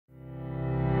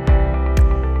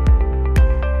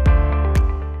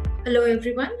Hello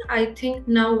everyone, I think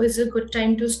now is a good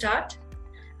time to start.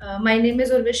 My name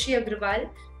is Urvashi Agrawal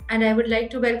and I would like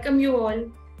to welcome you all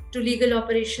to Legal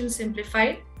Operations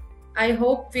Simplified. I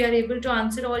hope we are able to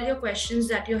answer all your questions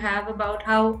that you have about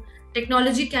how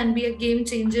technology can be a game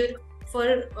changer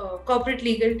for corporate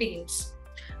legal teams.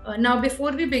 Now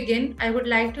before we begin, I would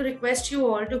like to request you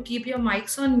all to keep your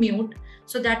mics on mute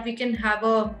so that we can have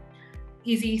a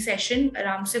easy session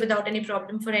around se without any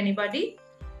problem for anybody.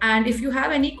 And if you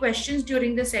have any questions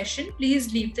during the session,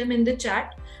 please leave them in the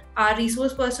chat. Our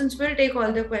resource persons will take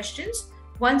all the questions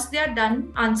once they are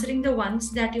done answering the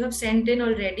ones that you have sent in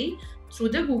already through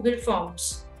the Google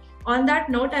Forms. On that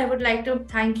note, I would like to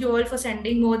thank you all for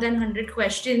sending more than 100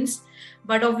 questions,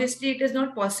 but obviously it is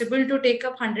not possible to take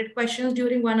up 100 questions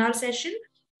during 1 hour session.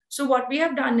 So what we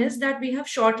have done is that we have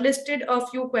shortlisted a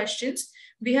few questions.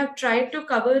 We have tried to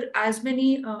cover as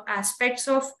many aspects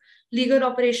of legal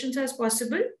operations as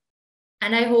possible.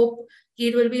 And I hope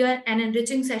it will be an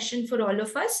enriching session for all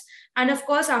of us. And of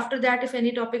course, after that, if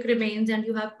any topic remains and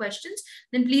you have questions,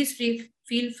 then please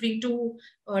feel free to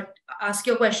ask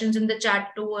your questions in the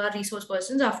chat to our resource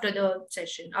persons after the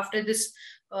session, after this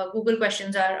Google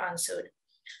questions are answered.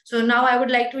 So now I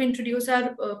would like to introduce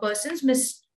our persons,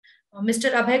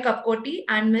 Mr. Abhay Kapkoti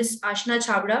and Ms. Ashna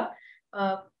Chabra.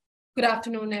 Good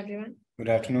afternoon, everyone. Good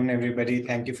afternoon, everybody.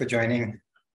 Thank you for joining.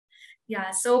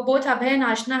 Yeah, so both Abhay and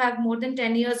Ashna have more than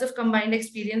 10 years of combined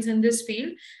experience in this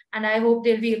field, and I hope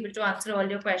they'll be able to answer all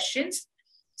your questions.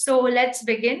 So let's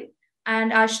begin.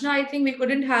 And Ashna, I think we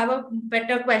couldn't have a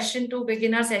better question to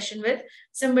begin our session with.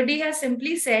 Somebody has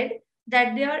simply said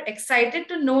that they are excited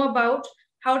to know about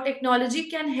how technology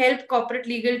can help corporate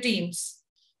legal teams.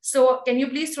 So can you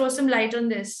please throw some light on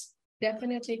this?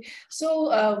 Definitely.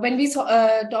 So when we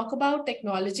talk about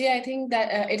technology, I think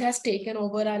that it has taken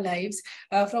over our lives.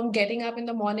 From getting up in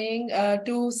the morning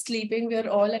to sleeping, we're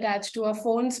all attached to our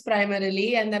phones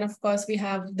primarily. And then, of course, we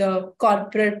have the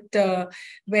corporate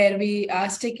where we are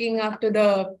sticking up to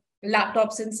the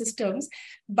laptops and systems.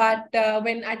 But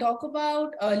when I talk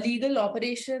about legal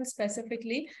operations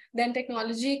specifically, then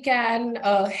technology can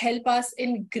help us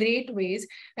in great ways.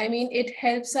 I mean, it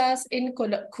helps us in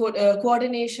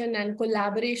coordination and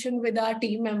collaboration with our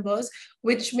team members,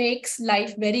 which makes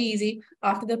life very easy.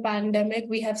 After the pandemic,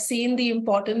 we have seen the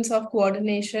importance of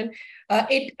coordination.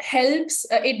 It helps,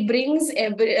 it brings,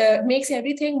 makes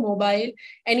everything mobile.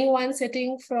 Anyone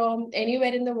sitting from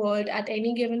anywhere in the world at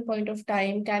any given point of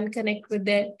time can connect with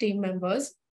their team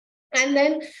members. And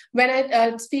then when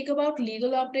I speak about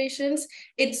legal operations,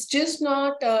 it's just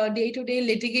not day-to-day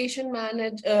litigation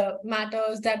matters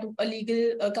that a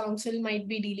legal counsel might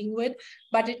be dealing with,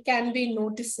 but it can be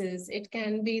notices, it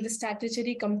can be the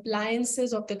statutory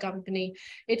compliances of the company,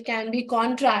 it can be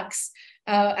contracts,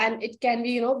 and it can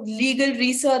be, legal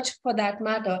research for that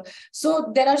matter.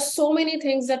 So there are so many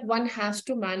things that one has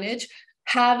to manage.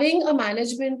 Having a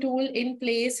management tool in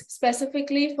place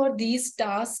specifically for these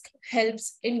tasks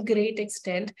helps in great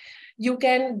extent. You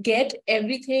can get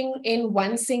everything in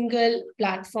one single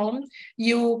platform.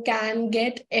 You can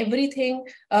get everything.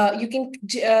 You can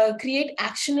create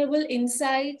actionable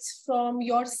insights from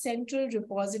your central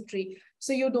repository.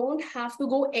 So you don't have to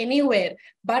go anywhere,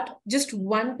 but just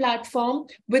one platform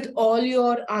with all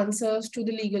your answers to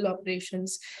the legal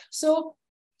operations. So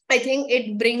I think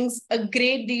it brings a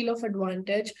great deal of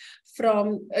advantage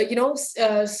from,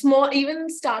 small, even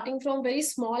starting from very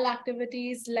small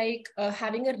activities like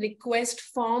having a request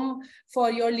form for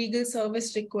your legal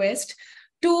service request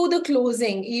to the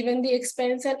closing. Even the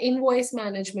expense and invoice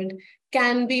management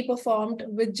can be performed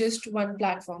with just one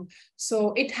platform.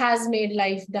 So it has made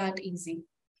life that easy.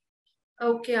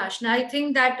 Okay, Ashna, I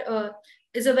think that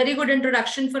is a very good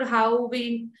introduction for how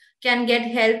we can get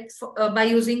help by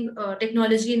using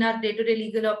technology in our day-to-day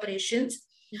legal operations.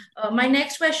 My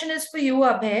next question is for you,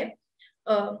 Abhay.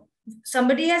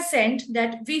 Somebody has sent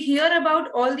that we hear about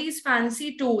all these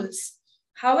fancy tools.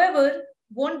 However,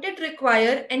 won't it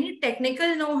require any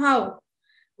technical know-how?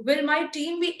 Will my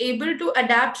team be able to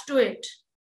adapt to it?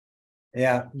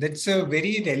 Yeah, that's a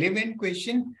very relevant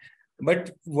question.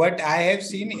 But what I have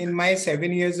seen in my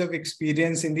 7 years of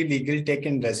experience in the legal tech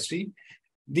industry,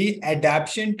 the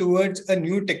adaptation towards a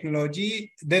new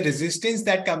technology, the resistance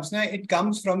that comes now, it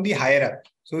comes from the higher up.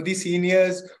 So the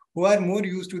seniors who are more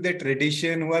used to the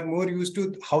tradition, who are more used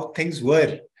to how things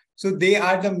were. So they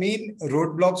are the main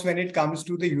roadblocks when it comes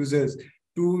to the users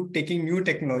to taking new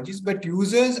technologies, but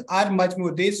users are much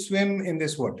more, they swim in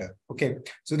this water. Okay.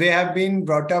 So they have been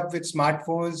brought up with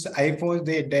smartphones, iPhones,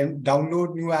 they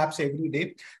download new apps every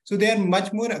day. So they are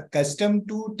much more accustomed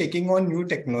to taking on new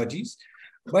technologies.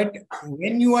 But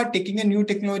when you are taking a new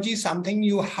technology, something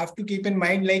you have to keep in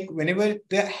mind, like whenever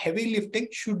the heavy lifting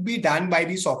should be done by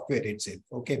the software itself.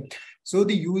 Okay. So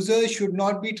the user should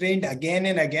not be trained again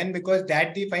and again, because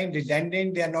that they find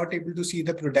redundant. They are not able to see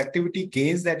the productivity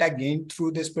gains that are gained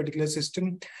through this particular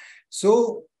system.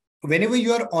 So whenever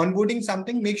you are onboarding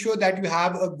something, make sure that you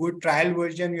have a good trial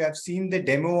version. You have seen the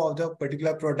demo of the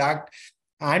particular product,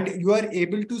 and you are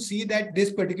able to see that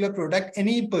this particular product,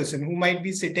 any person who might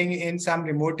be sitting in some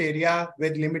remote area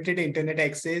with limited internet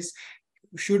access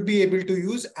should be able to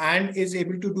use, and is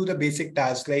able to do the basic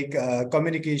tasks like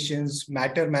communications,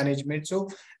 matter management. So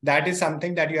that is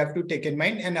something that you have to take in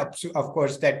mind. And of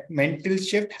course, that mental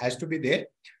shift has to be there.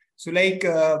 So like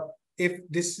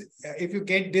if you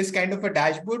get this kind of a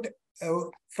dashboard,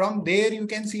 from there you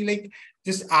can see like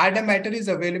just add a matter is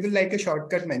available like a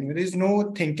shortcut menu. There is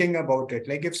no thinking about it.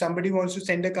 Like if somebody wants to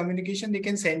send a communication, they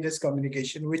can send this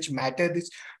communication, which matter this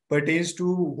pertains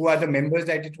to, who are the members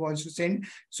that it wants to send.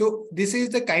 So this is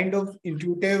the kind of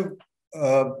intuitive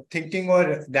thinking,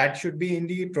 or that should be in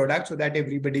the product, so that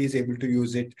everybody is able to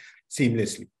use it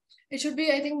seamlessly. It should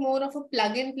be, I think, more of a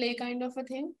plug and play kind of a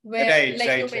thing, where,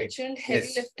 you mentioned, heavy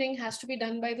lifting has to be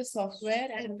done by the software,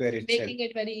 and making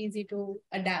it very easy to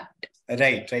adapt.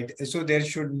 Right. So there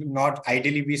should not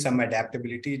ideally be some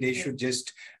adaptability. They should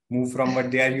just move from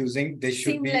what they are using. They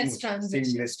should seamless be transition.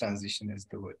 Seamless transition is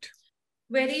the word.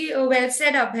 Very well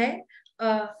said, Abhay.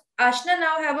 Ashna,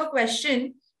 now have a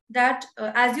question that,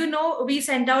 as you know, we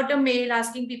sent out a mail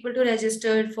asking people to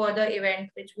register for the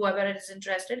event, which whoever is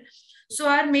interested. So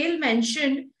our mail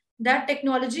mentioned that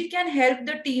technology can help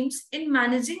the teams in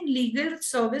managing legal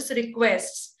service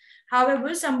requests.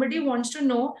 However, somebody wants to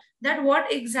know that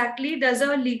what exactly does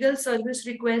a legal service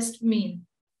request mean?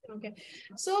 Okay,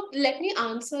 so let me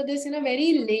answer this in a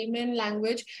very layman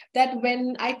language, that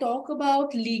when I talk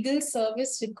about legal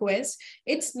service request,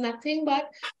 it's nothing but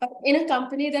in a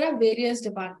company, there are various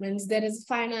departments. There is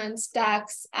finance,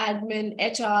 tax, admin,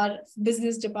 HR,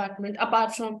 business department,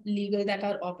 apart from legal, that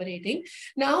are operating.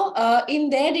 Now, in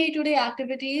their day-to-day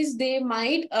activities, they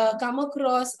might come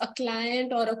across a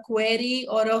client or a query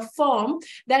or a form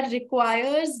that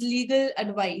requires legal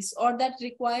advice, or that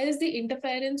requires the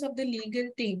interference of the legal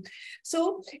team.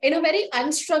 So in a very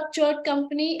unstructured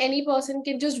company, any person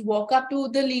can just walk up to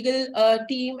the legal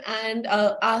team and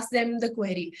ask them the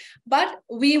query. But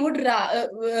we would,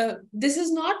 this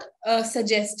is not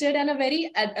suggested and a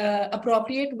very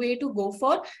appropriate way to go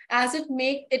for, as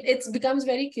it becomes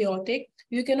very chaotic.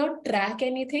 You cannot track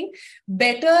anything.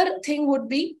 Better thing would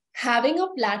be having a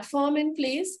platform in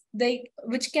place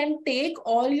which can take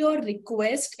all your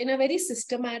requests in a very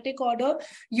systematic order.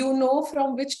 You know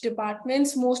from which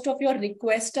departments most of your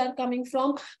requests are coming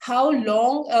from, how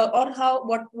long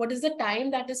or what is the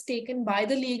time that is taken by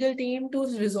the legal team to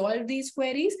resolve these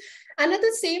queries. And at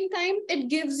the same time,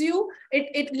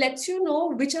 it lets you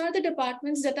know which are the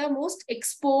departments that are most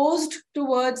exposed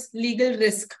towards legal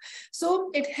risk.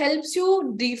 So it helps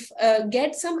you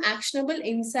get some actionable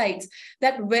insights,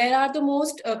 that where are the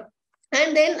most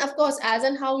and then, of course, as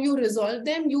and how you resolve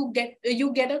them, you get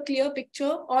a clear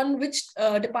picture on which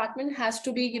department has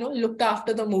to be looked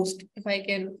after the most, if I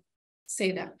can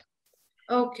say that.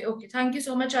 Okay. Thank you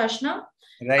so much, Ashna.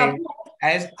 Right.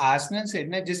 As Asna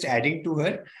said, just adding to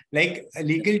her, like a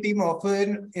legal team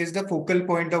often is the focal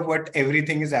point of what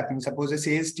everything is happening. Suppose a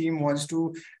sales team wants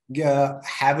to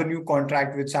have a new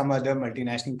contract with some other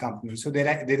multinational company. So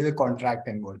there is a contract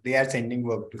involved. They are sending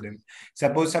work to them.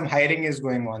 Suppose some hiring is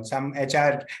going on, some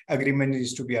HR agreement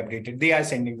is to be updated. They are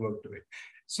sending work to it.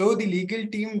 So the legal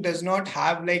team does not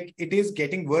have, like, it is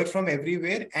getting work from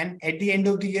everywhere. And at the end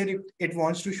of the year, it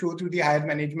wants to show to the higher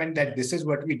management that this is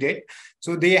what we did.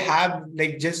 So they have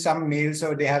like just some mails,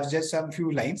 or they have just some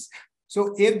few lines.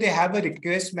 So if they have a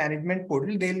request management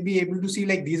portal, they'll be able to see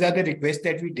like, these are the requests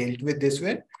that we dealt with this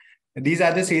way. These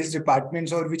are the sales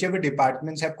departments, or whichever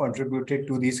departments have contributed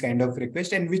to these kind of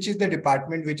requests, and which is the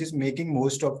department which is making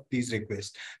most of these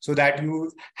requests, so that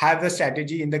you have a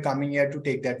strategy in the coming year to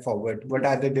take that forward. What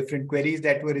are the different queries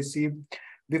that were received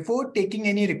before taking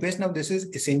any request? Now, this is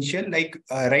essential. Like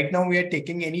right now, we are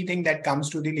taking anything that comes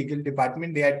to the legal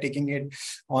department. They are taking it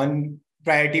on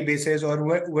priority basis,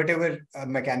 or whatever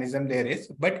mechanism there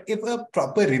is. But if a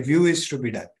proper review is to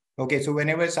be done, okay, so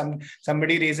whenever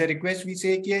somebody raises a request, we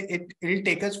say it will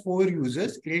take us 4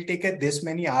 users. It will take us this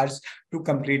many hours to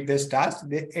complete this task.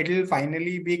 It will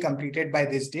finally be completed by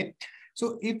this day.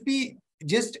 So if we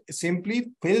just simply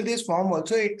fill this form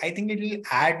also, I think it will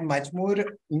add much more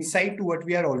insight to what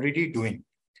we are already doing.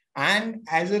 And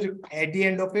at the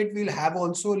end of it, we'll have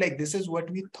also like, this is what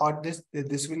we thought this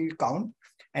will count.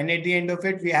 And at the end of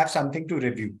it, we have something to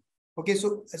review. Okay,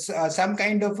 so some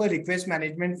kind of a request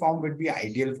management form would be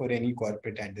ideal for any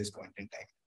corporate at this point in time.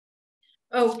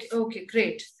 Okay,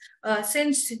 great.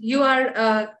 Since you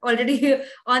are already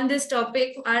on this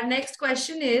topic, our next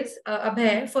question is,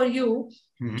 Abhay, for you.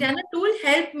 Can a tool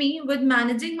help me with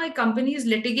managing my company's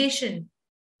litigation?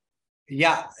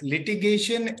 Yeah,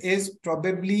 litigation is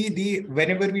probably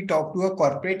whenever we talk to a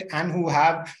corporate and who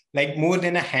have like more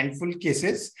than a handful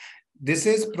cases, this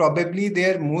is probably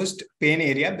their most pain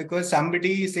area, because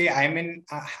somebody say I'm in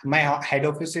my head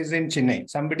office is in Chennai.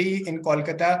 Somebody in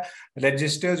Kolkata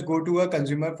registers, go to a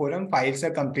consumer forum, files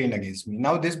a complaint against me.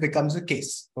 Now this becomes a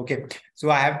case. Okay. So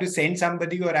I have to send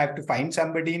somebody or I have to find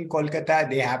somebody in Kolkata.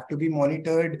 They have to be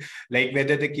monitored, like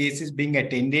whether the case is being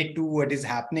attended to, what is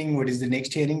happening, what is the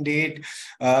next hearing date,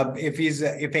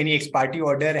 if any ex parte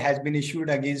order has been issued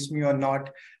against me or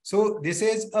not. So this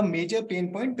is a major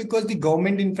pain point, because the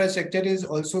government infrastructure is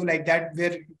also like that,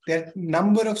 where there are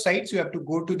number of sites, you have to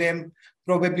go to them.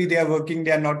 Probably they are working,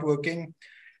 they are not working.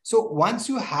 So once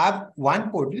you have one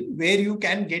portal where you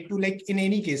can get to, like in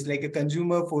any case, like a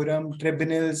consumer forum,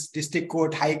 tribunals, district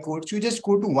court, high courts, you just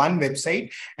go to one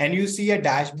website and you see a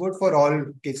dashboard for all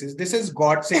cases. This is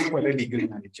godsend for a legal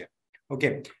manager.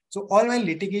 Okay. So all my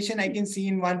litigation I can see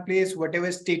in one place, whatever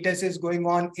status is going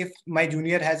on. If my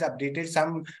junior has updated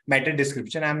some matter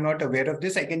description, I'm not aware of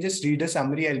this, I can just read a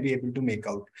summary, I'll be able to make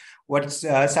out what's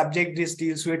subject this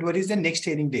deals with, what is the next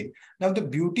hearing date. Now, the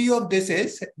beauty of this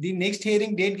is the next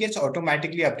hearing date gets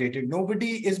automatically updated.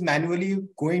 Nobody is manually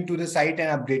going to the site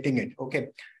and updating it. Okay.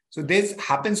 So this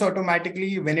happens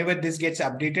automatically. Whenever this gets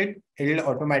updated, it will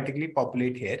automatically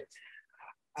populate here.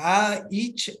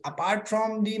 Each, apart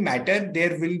from the matter,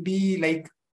 there will be like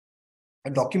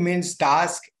documents,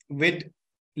 task with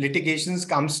litigations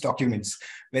comes documents,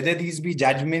 whether these be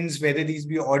judgments, whether these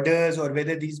be orders, or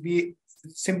whether these be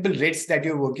simple writs that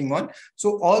you're working on.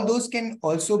 So all those can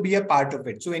also be a part of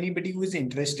it. So anybody who is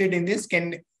interested in this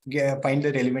can find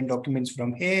the relevant documents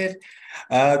from here.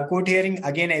 Court hearing,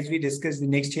 again, as we discussed, the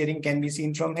next hearing can be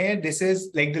seen from here. This is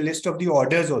like the list of the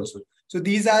orders also. So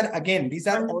these are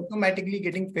automatically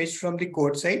getting fetched from the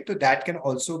court side. So that can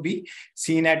also be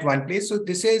seen at one place. So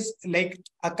this is like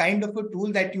a kind of a tool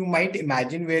that you might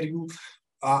imagine where you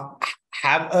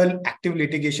have an active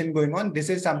litigation going on. This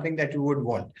is something that you would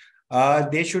want.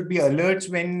 There should be alerts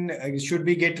when should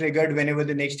be get triggered whenever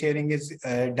the next hearing is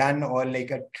done, or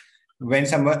like when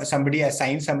somebody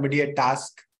assigns somebody a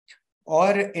task.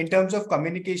 Or in terms of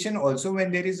communication also,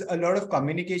 when there is a lot of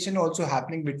communication also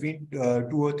happening between 2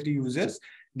 or 3 users,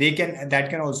 that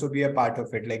can also be a part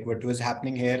of it, like what was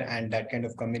happening here, and that kind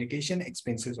of communication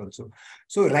expenses also.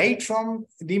 So right from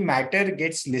the matter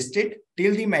gets listed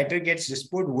till the matter gets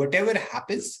disposed, whatever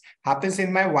happens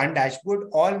in my one dashboard.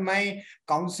 All my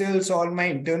counsels, all my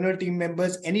internal team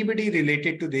members, anybody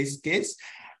related to this case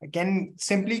can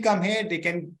simply come here. They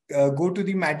can go to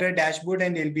the matter dashboard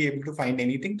and they'll be able to find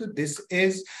anything. So this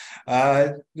is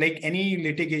like any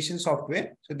litigation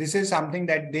software. So this is something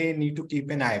that they need to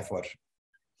keep an eye for.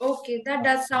 Okay, that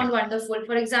does sound wonderful.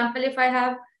 For example, if I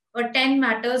have 10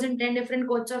 matters in 10 different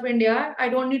courts of India, I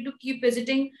don't need to keep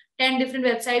visiting 10 different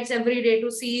websites every day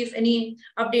to see if any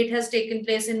update has taken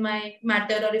place in my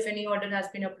matter or if any order has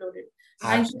been uploaded.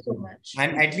 Thank you so much.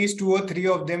 And at least 2 or 3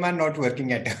 of them are not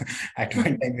working at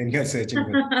one time when you're searching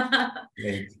for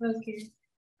right. Okay.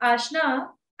 Ashna,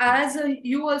 as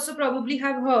you also probably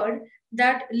have heard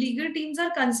that legal teams are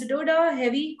considered a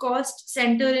heavy cost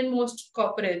center in most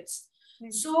corporates.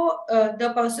 So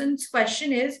the person's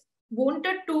question is, won't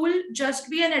a tool just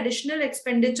be an additional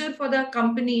expenditure for the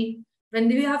company when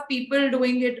we have people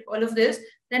doing it, all of this?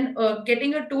 Then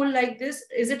getting a tool like this,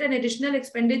 is it an additional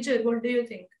expenditure? What do you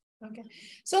think? Okay,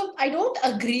 so I don't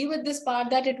agree with this part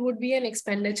that it would be an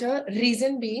expenditure.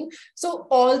 Reason being, so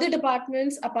all the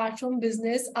departments apart from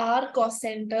business are cost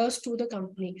centers to the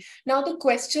company. Now the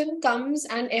question comes,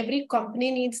 and every company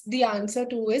needs the answer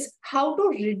to, is how to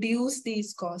reduce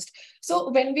these costs. So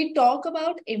when we talk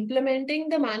about implementing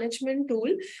the management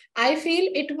tool, I feel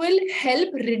it will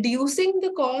help reducing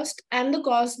the cost and the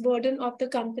cost burden of the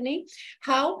company.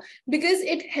 How? Because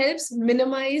it helps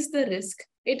minimize the risk.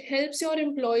 It helps your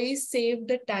employees save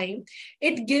the time.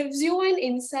 It gives you an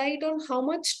insight on how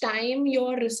much time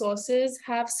your resources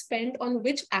have spent on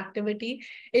which activity.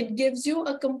 It gives you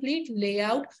a complete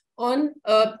layout on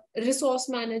resource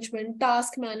management,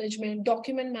 task management,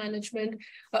 document management.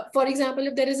 For example,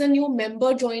 if there is a new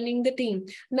member joining the team,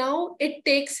 now it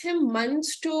takes him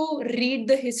months to read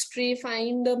the history,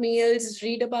 find the mails,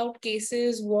 read about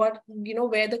cases, where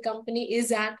the company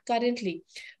is at currently.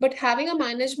 But having a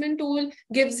management tool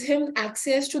gives him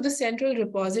access to the central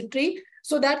repository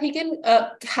so that he can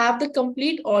have the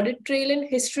complete audit trail and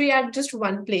history at just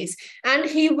one place. And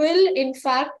he will, in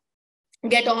fact,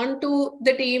 get on to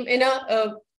the team in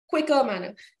a quicker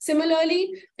manner.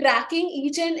 Similarly, tracking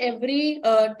each and every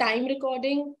time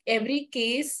recording, every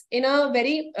case in a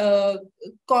very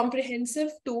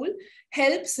comprehensive tool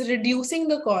helps reducing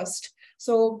the cost.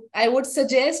 So I would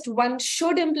suggest one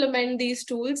should implement these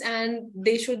tools, and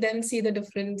they should then see the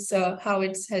difference, how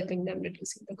it's helping them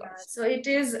reducing the cost. So it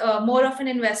is more of an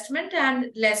investment and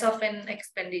less of an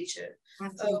expenditure.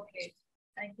 Absolutely. Okay.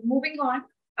 Thank you. Moving on,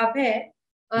 Abhay,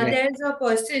 there's a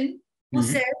person who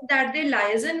said that they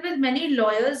liaison with many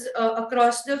lawyers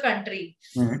across the country.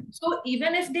 So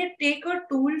even if they take a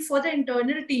tool for the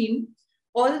internal team,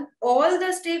 all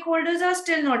the stakeholders are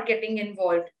still not getting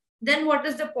involved. Then what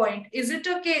is the point? Is it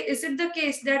the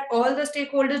case that all the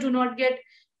stakeholders do not get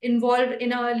involved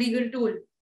in a legal tool?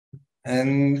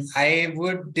 And I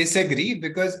would disagree,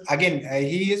 because again,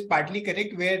 he is partly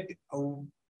correct, where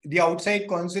the outside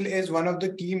counsel is one of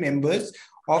the key members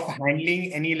of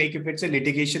handling any, like if it's a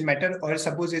litigation matter, or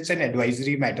suppose it's an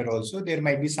advisory matter also, there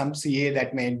might be some CA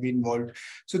that might be involved.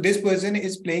 So this person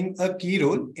is playing a key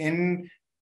role in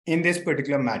this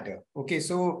particular matter. Okay,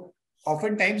 so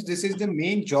oftentimes this is the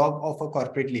main job of a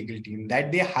corporate legal team,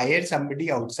 that they hire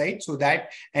somebody outside, so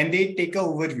that, and they take an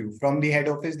overview from the head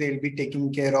office. They'll be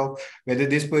taking care of whether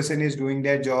this person is doing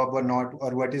their job or not,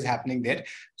 or what is happening there.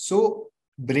 So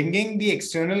bringing the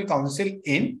external counsel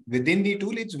in within the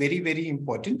tool, it's very, very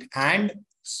important. And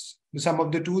some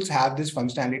of the tools have this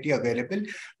functionality available,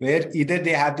 where either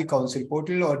they have the counsel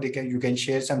portal, or you can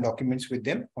share some documents with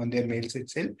them on their mails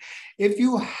itself. If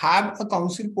you have a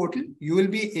counsel portal, you will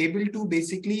be able to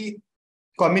basically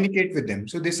communicate with them.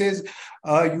 So this is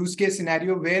a use case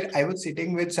scenario where I was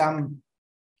sitting with some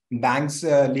bank's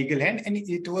legal hand, and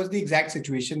it was the exact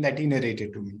situation that he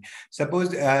narrated to me. Suppose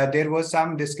there was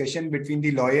some discussion between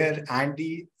the lawyer and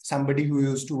somebody who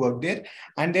used to work there,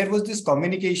 and there was this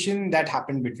communication that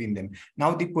happened between them.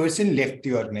 Now the person left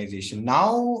the organization.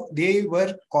 Now they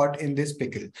were caught in this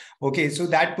pickle. Okay, so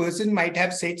that person might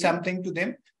have said something to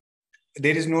them.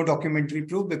 There is no documentary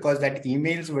proof, because that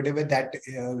emails, whatever that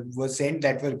was sent,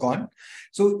 that were gone.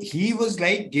 So he was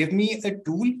like, give me a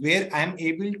tool where I'm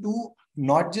able to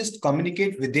not just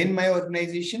communicate within my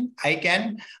organization, I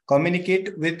can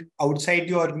communicate with outside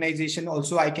the organization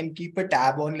also. I can keep a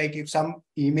tab on, like if some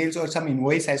emails or some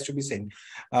invoice has to be sent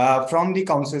from the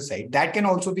counsel side, that can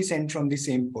also be sent from the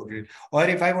same portal. Or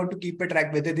if I want to keep a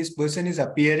track whether this person is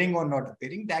appearing or not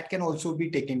appearing, that can also be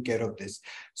taken care of this.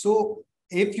 So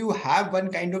if you have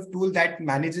one kind of tool that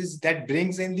manages, that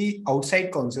brings in the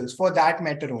outside counsels for that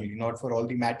matter only, not for all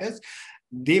the matters,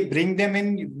 they bring them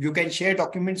in, you can share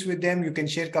documents with them, you can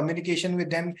share communication with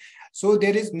them. So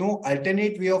there is no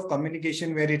alternate way of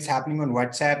communication where it's happening on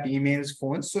WhatsApp, emails,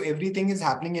 phones. So everything is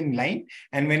happening in line.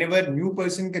 And whenever a new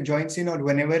person joins in, or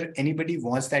whenever anybody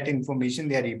wants that information,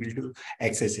 they are able to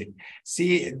access it.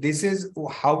 See, this is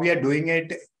how we are doing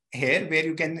it here, where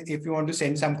you can, if you want to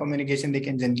send some communication, they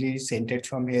can generally send it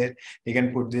from here. They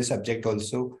can put this subject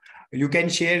also. You can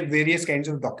share various kinds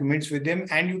of documents with them,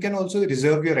 and you can also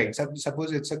reserve your rights.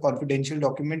 Suppose it's a confidential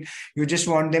document, you just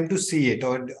want them to see it,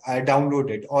 or download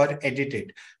it, or edit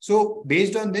it. So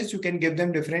based on this, you can give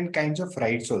them different kinds of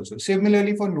rights also.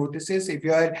 Similarly for notices, if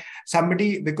you are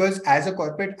somebody, because as a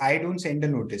corporate, I don't send a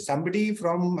notice. Somebody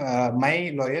from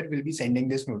my lawyer will be sending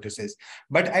these notices,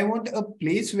 but I want a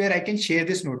place where I can share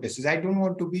these notices. I don't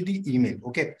want to be the email.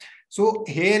 Okay. So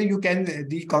here you can,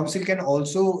 the counsel can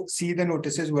also see the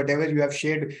notices, whatever you have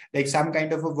shared, like some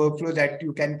kind of a workflow that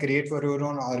you can create for your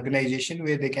own organization,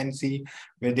 where they can see,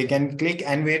 where they can click,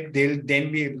 and where they'll then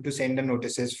be able to send the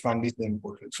notices from the same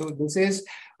portal. So this is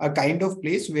a kind of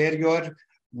place where your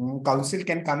counsel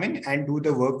can come in and do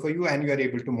the work for you, and you are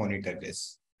able to monitor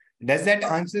this. Does that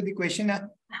answer the question?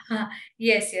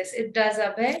 Yes, it does,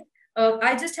 Abhay.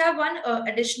 I just have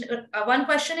one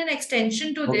question in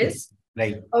extension to this.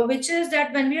 Right. Which is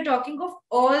that when we are talking of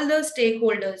all the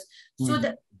stakeholders, so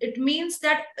that it means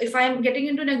that if I'm getting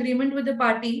into an agreement with the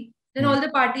party, then all the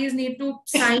parties need to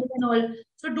sign and all.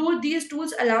 So do these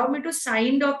tools allow me to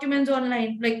sign documents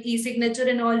online, like e-signature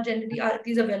and all? Generally, are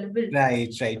these available?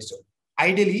 Right. So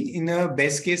ideally, in a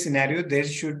best case scenario, there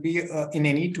should be, in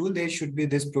any tool, there should be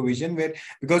this provision where,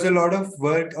 because a lot of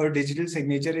work or digital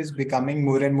signature is becoming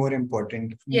more and more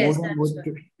important. Yes, more and more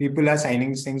people are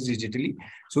signing things digitally.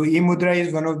 So eMudra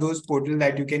is one of those portals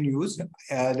that you can use,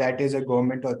 that is a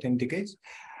government authentication.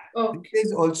 Okay. This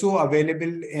is also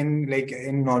available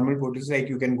in normal portals. Like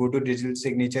you can go to digital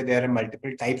signature. There are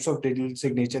multiple types of digital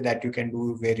signature that you can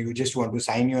do, where you just want to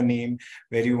sign your name,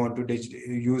 where you want to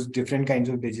use different kinds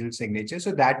of digital signature.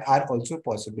 So that are also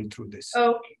possible through this.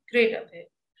 Okay, great. Okay.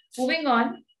 Moving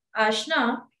on,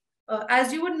 Ashna,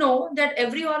 as you would know that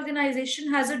every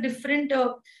organization has a different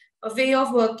a way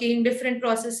of working, different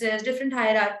processes, different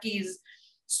hierarchies.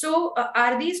 So,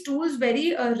 are these tools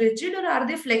very rigid, or are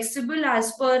they flexible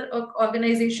as per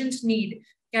organization's need?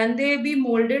 Can they be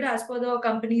molded as per the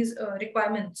company's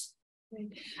requirements? Right.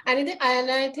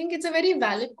 And I think it's a very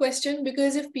valid question,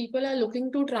 because if people are looking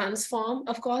to transform,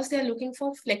 of course, they're looking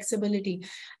for flexibility.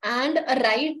 And a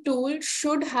right tool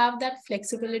should have that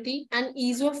flexibility and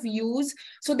ease of use,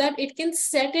 so that it can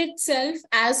set itself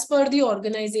as per the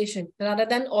organization rather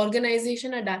than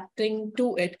organization adapting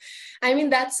to it. I mean,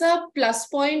 that's a plus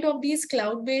point of these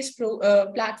cloud-based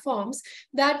platforms,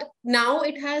 that now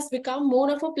it has become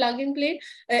more of a plug and play.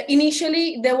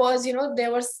 Initially, there was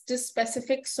just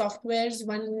specific softwares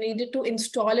one needed to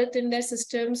install it in their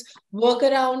systems, work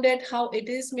around it, how it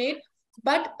is made.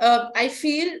 But I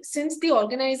feel, since the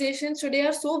organizations today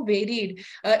are so varied,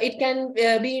 it can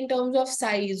be in terms of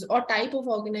size or type of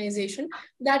organization,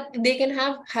 that they can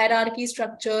have hierarchy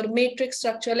structure, matrix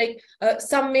structure. Like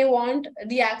some may want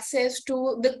the access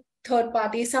to the third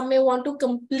party, some may want to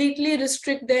completely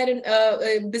restrict their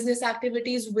business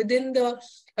activities within the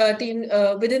team,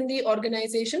 within the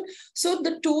organization. So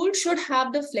the tool should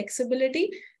have the flexibility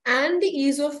and the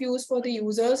ease of use for the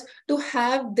users to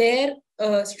have their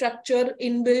structure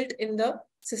inbuilt in the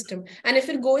system. And if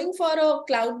you're going for a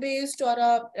cloud-based or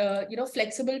a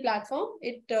flexible platform,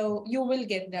 you will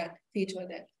get that feature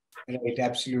there. Right,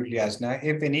 absolutely, Asna.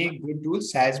 If any good tool,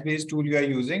 SaaS-based tool you are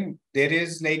using, there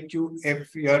is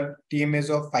if your team is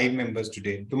of 5 members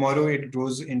today, tomorrow it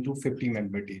grows into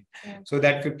 50-member team. Yeah. So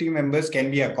that 50 members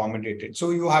can be accommodated. So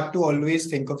you have to always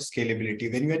think of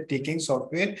scalability. When you are taking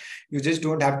software, you just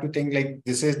don't have to think like,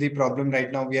 this is the problem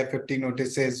right now. We have 50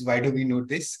 notices. Why do we know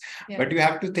this? Yeah. But you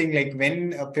have to think like,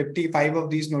 when 55 of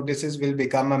these notices will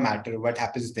become a matter, what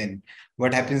happens then?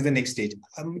 What happens the next stage?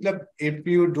 If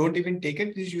you don't even take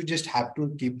it, you just have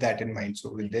to keep that in mind.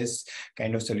 So with this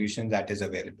kind of solution that is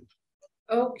available.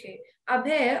 Okay.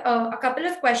 Abhay, a couple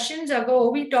of questions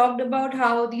ago, we talked about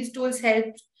how these tools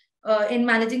help in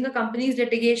managing a company's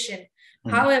litigation.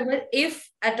 However, if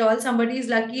at all somebody is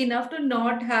lucky enough to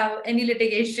not have any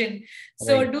litigation,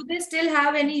 so Right. do they still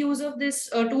have any use of this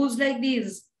tools like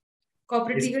these?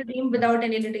 Corporate legal team without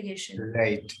any litigation.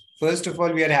 Right. First of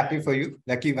all, we are happy for you,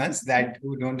 lucky ones, that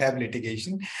you don't have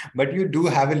litigation, but you do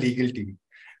have a legal team.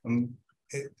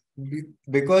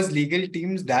 Because legal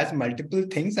teams does multiple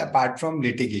things apart from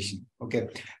litigation. Okay.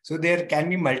 So there can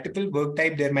be multiple work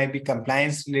type. There might be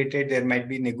compliance related. There might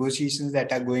be negotiations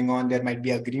that are going on. There might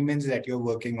be agreements that you're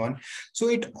working on. So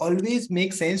it always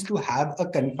makes sense to have a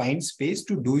confined space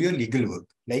to do your legal work.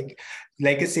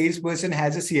 Like a salesperson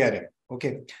has a CRM.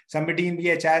 Okay. Somebody in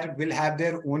the HR will have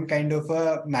their own kind of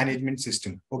a management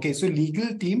system. Okay. So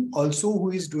legal team also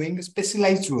who is doing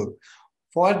specialized work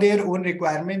for their own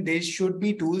requirement, there should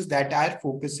be tools that are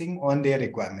focusing on their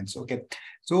requirements. Okay.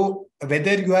 So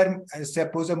whether you are,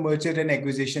 suppose a merger and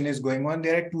acquisition is going on,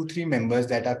 there are 2-3 members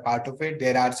that are part of it.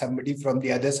 There are somebody from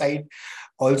the other side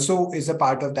also is a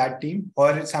part of that team,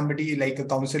 or somebody like a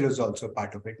counsel is also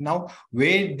part of it. Now,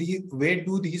 where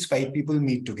do these 5 people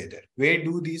meet together? Where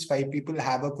do these 5 people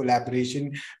have a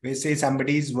collaboration? Where say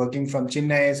somebody is working from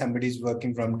Chennai, somebody is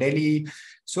working from Delhi.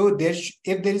 So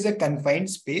if there is a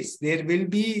confined space, there will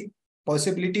be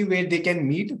possibility where they can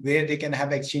meet, where they can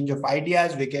have exchange of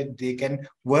ideas, they can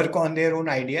work on their own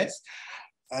ideas.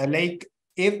 Like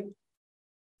if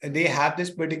they have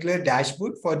this particular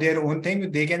dashboard for their own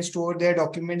thing, they can store their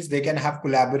documents, they can have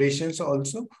collaborations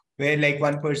also, where like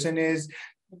one person is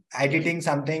editing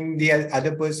something, the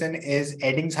other person is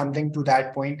adding something to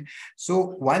that point.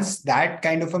 So once that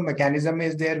kind of a mechanism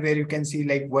is there, where you can see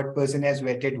like what person has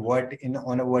vetted what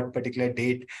on a what particular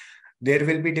date, there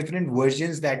will be different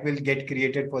versions that will get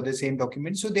created for the same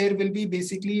document. So there will be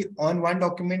basically on one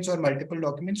documents or multiple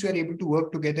documents, you are able to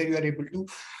work together, you are able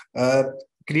to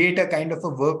create a kind of a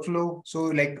workflow. So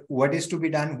like what is to be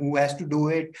done, who has to do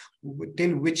it,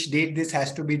 till which date this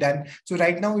has to be done. So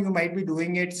right now you might be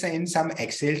doing it in some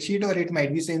Excel sheet, or it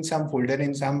might be in some folder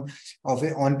in some of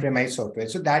an on-premise software.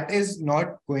 So that is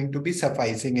not going to be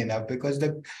sufficing enough, because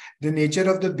the nature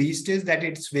of the beast is that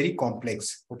it's very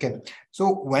complex. Okay. So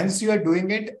once you are doing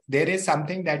it, there is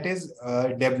something that is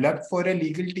developed for a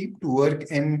legal team to work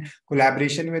in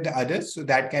collaboration with others. So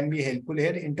that can be helpful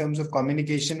here in terms of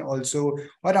communication, also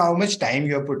or how much time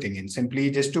you're putting in,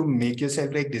 simply just to make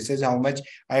yourself like, this is how much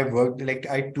I worked, like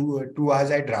I 2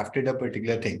 hours I drafted a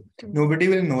particular thing. Nobody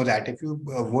will know that if you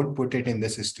won't put it in the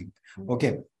system.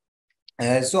 Okay.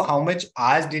 So how much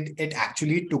hours did it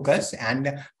actually took us,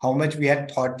 and how much we had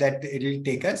thought that it will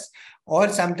take us, or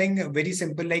something very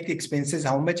simple like expenses,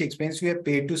 how much expense we have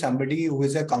paid to somebody who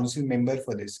is a council member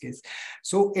for this case.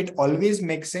 So it always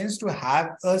makes sense to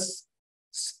have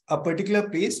a particular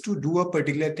pace to do a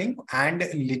particular thing, and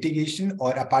litigation,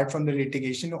 or apart from the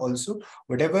litigation also,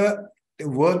 whatever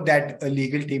work that a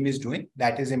legal team is doing,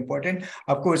 that is important.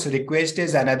 Of course, request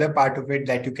is another part of it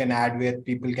that you can add, where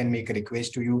people can make a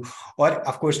request to you, or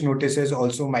of course notices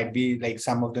also might be like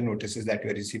some of the notices that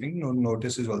you're receiving.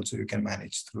 Notices also you can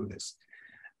manage through this.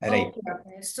 Right.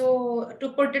 Okay. So to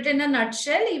put it in a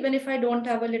nutshell, even if I don't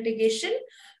have a litigation,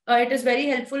 it is very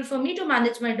helpful for me to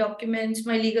manage my documents,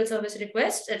 my legal service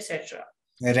requests, etc.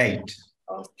 Right.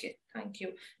 Okay, thank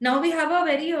you. Now we have a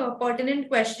very pertinent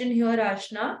question here,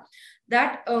 Ashna,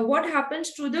 that what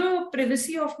happens to the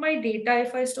privacy of my data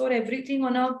if I store everything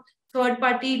on a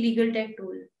third-party legal tech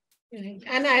tool?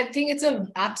 And I think it's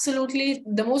absolutely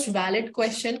the most valid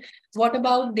question. What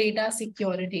about data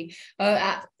security?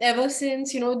 Ever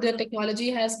since, the technology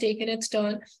has taken its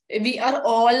turn, we are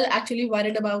all actually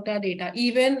worried about our data.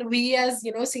 Even we as,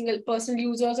 single person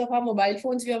users of our mobile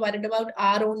phones, we are worried about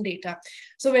our own data.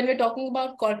 So when we're talking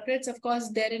about corporates, of course,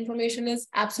 their information is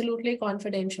absolutely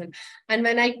confidential. And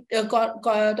when I talk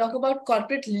about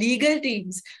corporate legal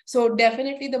teams, so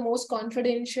definitely the most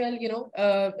confidential,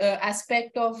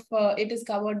 aspect of it is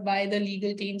covered by the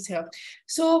legal teams here.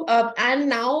 So, and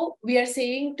now we are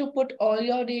saying to put all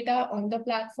your data on the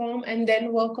platform and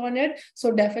then work on it.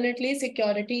 So definitely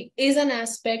security is an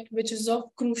aspect which is of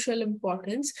crucial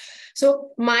importance.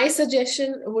 So my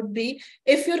suggestion would be,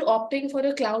 if you're opting for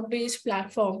a cloud-based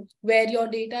platform where your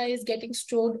data is getting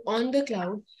stored on the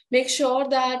cloud, make sure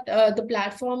that the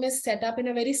platform is set up in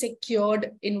a very secured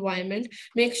environment.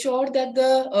 Make sure that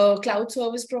the cloud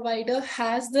service provider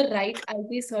has the right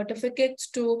IP certificates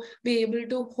to be able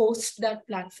to host that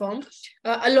platform.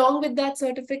 Along with that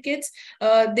certificates,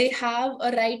 they have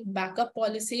a right backup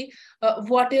policy.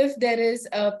 What if there is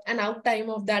an outtime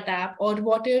of that app, or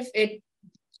what if it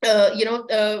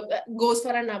goes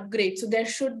for an upgrade? So there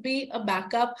should be a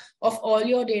backup of all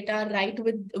your data right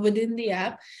within the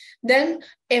app. Then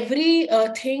every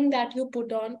thing that you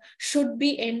put on should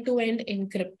be end-to-end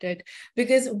encrypted,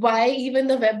 because why even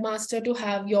the webmaster to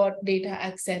have your data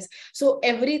access? So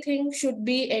everything should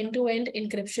be end-to-end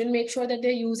encryption. Make sure that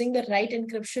they're using the right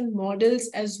encryption models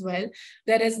as well.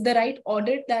 There is the right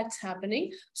audit that's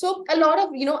happening. So a lot of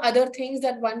other things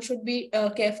that one should be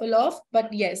careful of.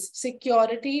 But yes,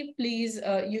 security, please,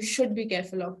 you should be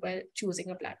careful of while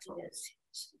choosing a platform. Yes.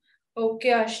 Okay,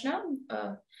 Ashna.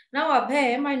 Now,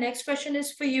 Abhay, my next question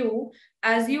is for you.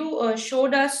 As you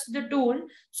showed us the tool,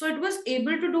 so it was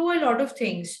able to do a lot of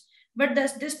things. But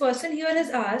this person here has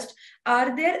asked,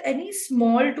 are there any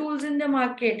small tools in the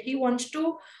market? He wants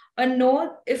to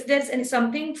know if there's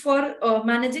something for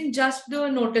managing just the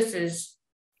notices.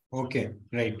 Okay,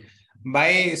 right.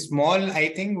 By small,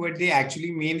 I think what they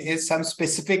actually mean is some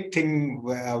specific thing,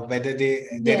 whether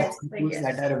there are some tools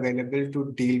that are available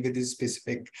to deal with the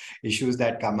specific issues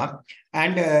that come up.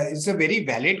 And it's a very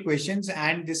valid question.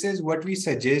 And this is what we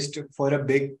suggest for a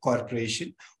big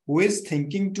corporation who is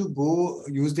thinking to go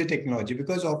use the technology,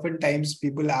 because oftentimes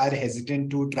people are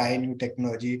hesitant to try new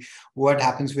technology. What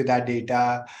happens with our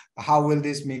data? How will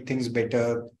this make things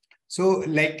better? So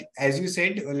like, as you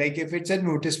said, like if it's a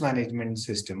notice management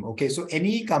system, okay, so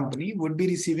any company would be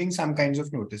receiving some kinds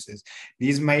of notices.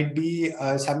 These might be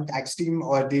some tax team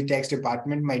or the tax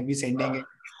department might be sending it,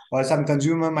 or some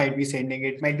consumer might be sending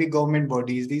it, might be government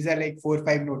bodies. These are like 4 or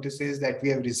 5 notices that we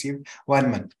have received 1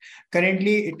 month.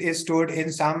 Currently, it is stored in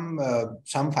some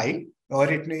file, or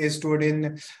it is stored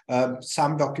in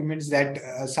some documents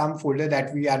that some folder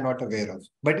that we are not aware of,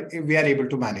 but we are able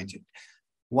to manage it.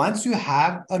 Once you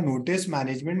have a notice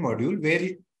management module where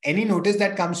any notice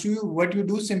that comes to you, what you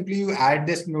do, simply you add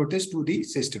this notice to the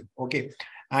system. Okay.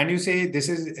 And you say, this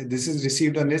is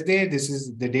received on this day, this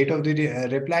is the date of the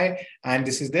reply, and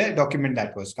this is the document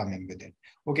that was coming with it.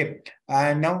 Okay.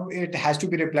 And now it has to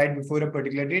be replied before a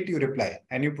particular date, you reply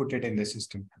and you put it in the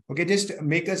system. Okay. Just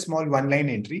make a small 1-line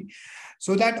entry,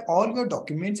 so that all your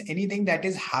documents, anything that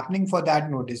is happening for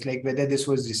that notice, like whether this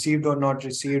was received or not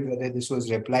received, whether this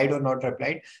was replied or not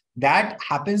replied, that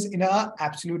happens in a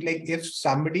absolute, like if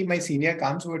somebody, my senior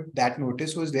comes with that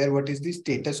notice was there, what is the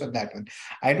status of that one?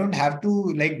 I don't have to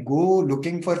like go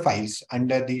looking for files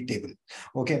under the table.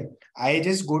 Okay. I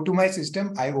just go to my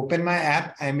system, I open my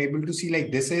app, I'm able to see like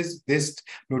this is this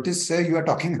notice, sir, you are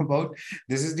talking about.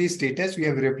 This is the status. We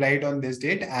have replied on this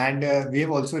date, and we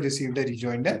have also received a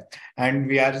rejoinder, and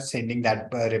we are sending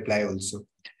that reply also,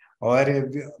 or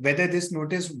whether this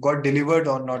notice got delivered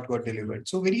or not got delivered.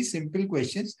 So very simple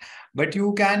questions, but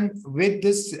you can with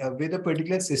this with a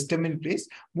particular system in place,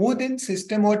 more than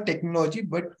system or technology,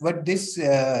 but what this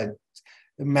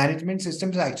management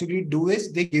systems actually do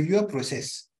is they give you a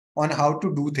process on how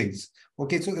to do things.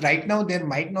 Okay, so right now there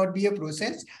might not be a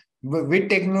process. With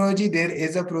technology, there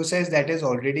is a process that is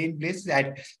already in place,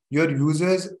 that your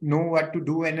users know what to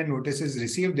do when a notice is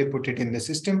received. They put it in the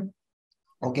system.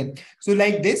 Okay, so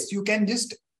like this, you can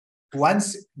just,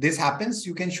 once this happens,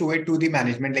 you can show it to the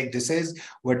management, like this is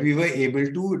what we were able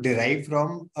to derive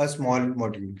from a small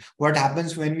module. What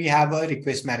happens when we have a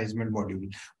request management module?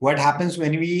 What happens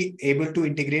when we able to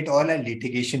integrate all our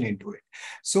litigation into it?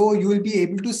 So you will be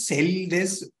able to sell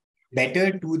this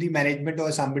better to the management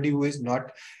or somebody who is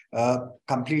not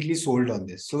completely sold on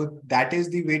this. So that is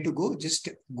the way to go. Just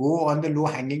go on the low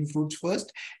hanging fruits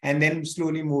first, and then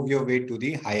slowly move your way to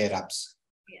the higher ups.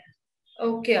 Yeah.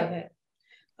 Okay, Abhay.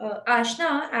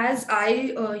 Ashna, as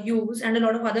I use and a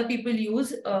lot of other people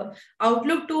use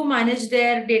Outlook to manage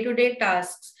their day-to-day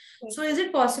tasks. So, is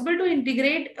it possible to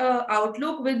integrate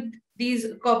Outlook with these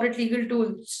corporate legal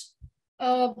tools?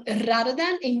 Rather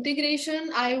than integration,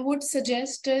 I would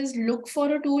suggest is look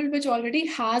for a tool which already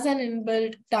has an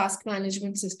inbuilt task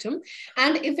management system.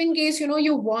 And if in case,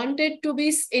 you want it to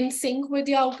be in sync with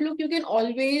your Outlook, you can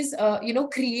always,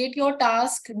 create your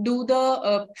task,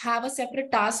 have a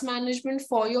separate task management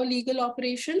for your legal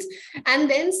operations, and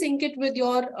then sync it with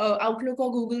your Outlook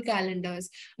or Google calendars,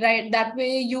 right? That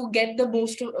way you get the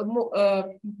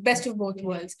best of both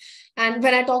worlds. And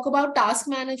when I talk about task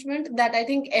management, that I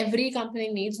think every company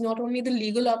needs, not only the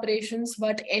legal operations,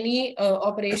 but any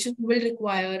operation will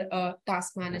require a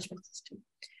task management system.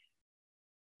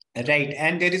 Right.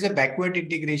 And there is a backward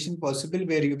integration possible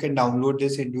where you can download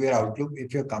this into your Outlook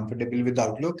if you're comfortable with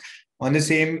Outlook. On the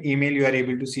same email, you are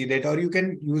able to see that, or you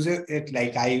can use it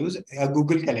like I use a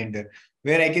Google Calendar,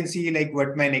 where I can see like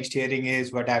what my next hearing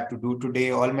is, what I have to do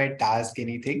today, all my tasks,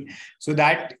 anything. So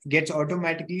that gets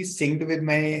automatically synced with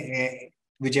my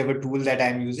whichever tool that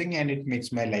I'm using, and it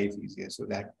makes my life easier. So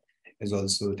that is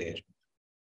also there.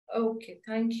 Okay,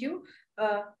 thank you.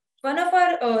 One of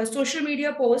our social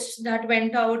media posts that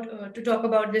went out to talk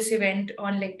about this event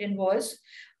on LinkedIn was,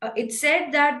 it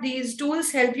said that these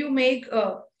tools help you make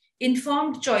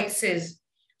informed choices.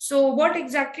 So what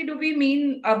exactly do we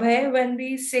mean, Abhay, when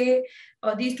we say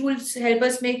these tools help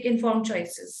us make informed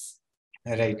choices?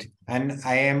 Right. And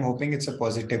I am hoping it's a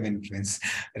positive influence.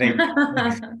 Right.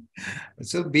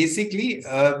 So basically,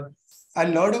 a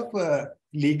lot of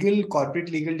corporate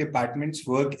legal departments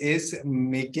work is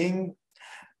making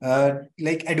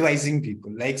like advising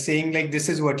people, like saying like this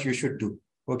is what you should do.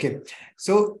 Okay,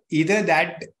 so either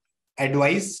that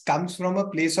advice comes from a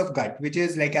place of gut, which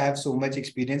is like, I have so much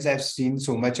experience, I've seen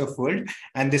so much of world,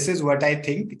 and this is what I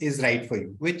think is right for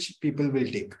you, which people will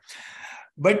take.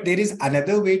 But there is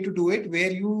another way to do it,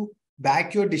 where you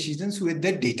back your decisions with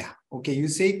the data. Okay, you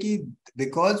say ki,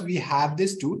 because we have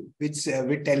this tool which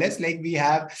will tell us, like we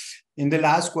have in the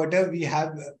last quarter we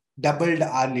have doubled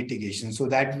our litigation, so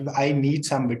that I need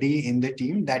somebody in the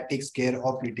team that takes care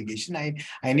of litigation.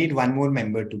 I need one more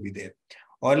member to be there.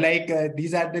 Or like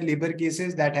these are the labor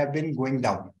cases that have been going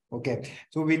down. Okay,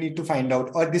 so we need to find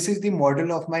out, or this is the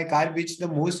model of my car which the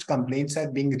most complaints are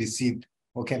being received.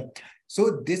 Okay,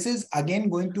 so this is again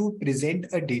going to present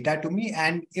a data to me,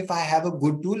 and if I have a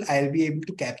good tool, I'll be able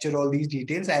to capture all these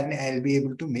details, and I'll be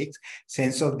able to make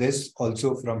sense of this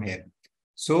also from here.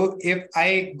 So if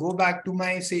I go back to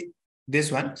my, say,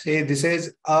 this one, say this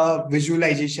is a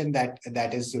visualization that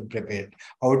is prepared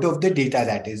out of the data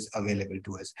that is available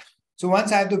to us. So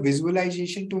once I have the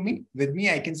visualization with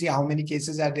me, I can see how many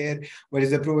cases are there, what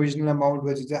is the provisional amount,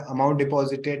 what is the amount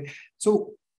deposited.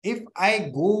 So if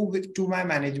I go to my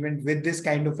management with this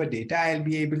kind of a data, I'll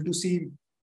be able to see,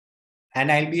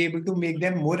 and I'll be able to make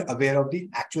them more aware of the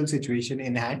actual situation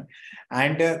in hand.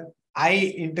 And I,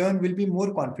 in turn, will be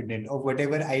more confident of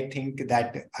whatever I think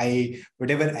that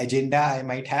whatever agenda I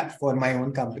might have for my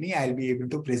own company, I'll be able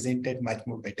to present it much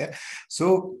more better.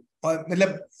 So,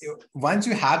 once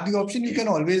you have the option, you can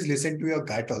always listen to your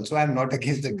gut also. I'm not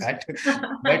against the gut,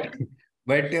 but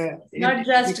not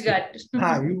just gut.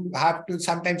 you have to,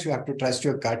 sometimes you have to trust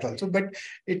your gut also, but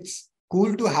it's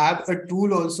cool to have a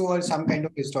tool also or some kind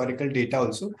of historical data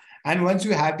also. And once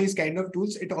you have these kind of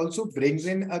tools, it also brings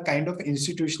in a kind of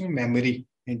institutional memory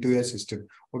into your system.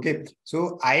 Okay,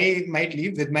 so I might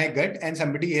leave with my gut and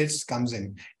somebody else comes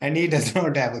in and he does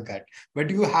not have a gut, but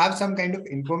you have some kind of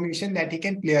information that he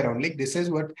can play around. Like this is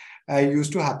what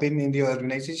used to happen in the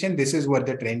organization. This is what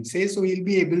the trend says. So he'll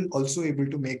be also able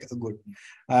to make a good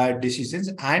decisions.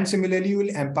 And similarly, you will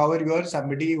empower your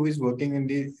somebody who is working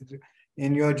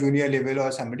in your junior level,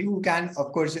 or somebody who can,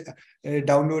 of course,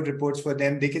 download reports for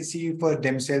them. They can see for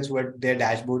themselves what their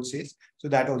dashboard says. So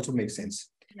that also makes sense.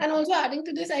 And also adding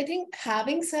to this, I think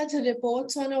having such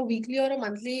reports on a weekly or a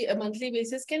monthly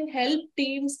basis can help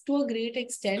teams to a great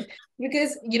extent,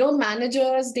 because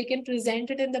managers, they can present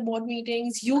it in the board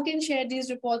meetings. You can share these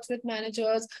reports with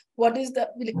managers. What is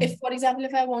if, for example,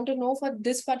 if I want to know for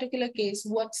this particular case,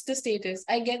 what's the status,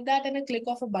 I get that in a click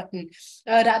of a button,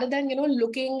 rather than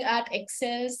looking at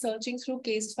Excel, searching through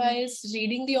case files,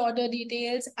 reading the order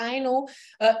details. I know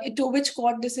to which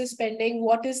court this is pending,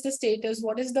 what is the status,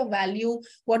 what is the value,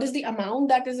 what is the amount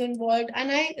that is involved,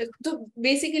 and so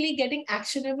basically getting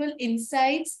actionable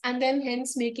insights and then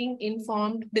hence making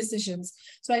informed decisions.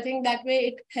 So I think that way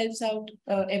it helps out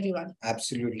everyone.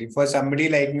 Absolutely. For somebody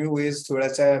like me who is thoda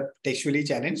sa textually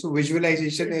challenged, so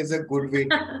visualization is a good way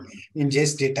to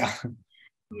ingest data.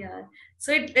 Yeah.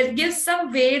 So it gives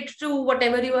some weight to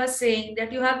whatever you are saying,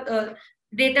 that you have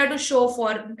data to show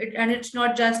for it, and it's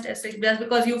not just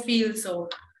because you feel so.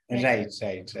 Right.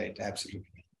 Absolutely.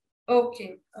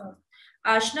 Okay.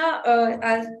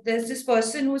 Ashna, there's this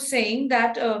person who's saying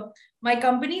that my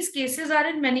company's cases are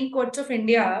in many courts of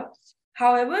India.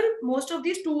 However, most of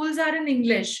these tools are in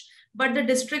English, but the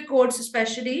district courts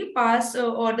especially pass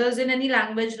orders in any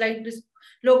language, like this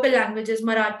local languages,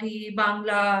 Marathi,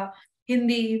 Bangla,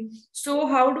 Hindi. So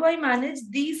how do I manage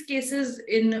these cases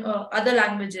in other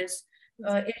languages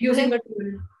using a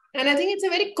tool? And I think it's a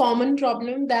very common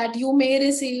problem that you may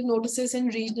receive notices in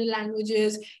regional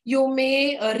languages. You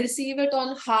may receive it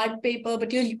on hard paper,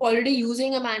 but you're already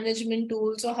using a management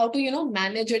tool. So how to,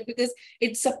 manage it? Because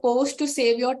it's supposed to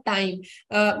save your time.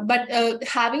 But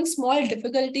having small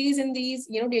difficulties in these,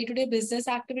 day-to-day business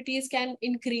activities can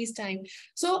increase time.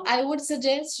 So I would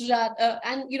suggest,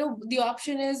 the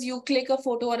option is you click a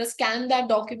photo or scan that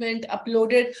document,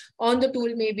 upload it on the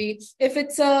tool maybe. If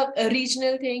it's a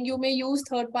regional thing, you may use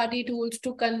third-party tools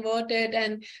to convert it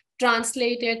and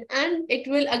translate it, and it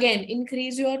will again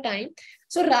increase your time.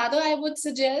 So rather, I would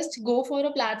suggest go for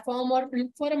a platform or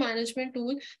look for a management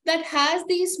tool that has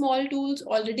these small tools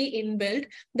already inbuilt,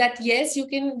 that yes, you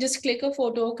can just click a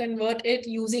photo, convert it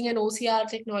using an OCR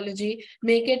technology,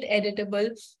 make it editable,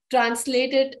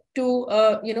 translate it to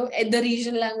the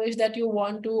regional language that you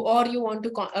want to, or you want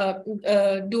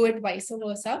to do it vice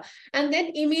versa, and then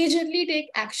immediately take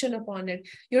action upon it.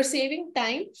 You're saving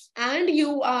time and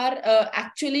you are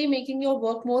actually making your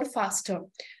work more faster.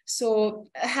 So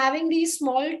having these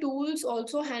small tools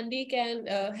also handy can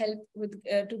help with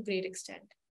to great extent.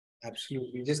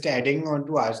 Absolutely. Just adding on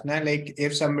to Asna, like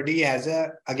if somebody has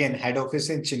again, head office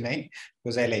in Chennai,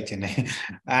 because I like Chennai,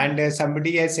 and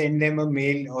somebody has sent them a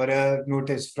mail or a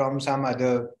notice from some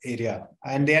other area,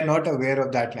 and they are not aware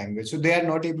of that language. So they are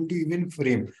not able to even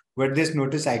frame what this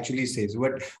notice actually says,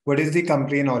 what is the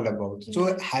complaint all about.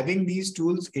 So having these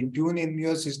tools in tune in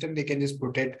your system, they can just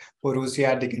put it for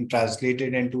OCR, they can translate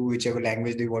it into whichever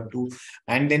language they want to,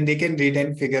 and then they can read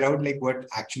and figure out like what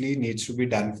actually needs to be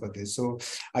done for this. So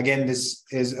again, this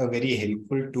is a very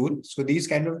helpful tool. So these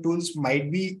kind of tools might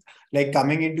be like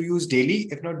coming into use daily,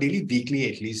 if not daily,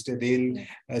 weekly at least.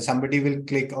 Somebody will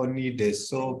click on need this.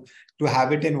 So to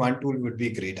have it in one tool would be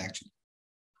great actually.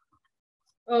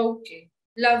 Okay,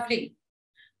 lovely.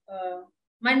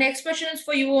 My next question is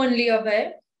for you only,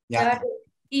 Abhay. Yeah. That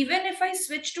even if I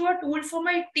switch to a tool for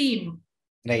my team,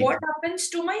 right, what happens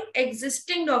to my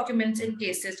existing documents in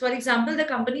cases? For example, the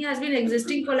company has been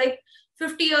existing for like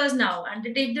 50 years now, and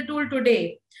they take the tool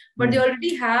today, but they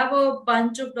already have a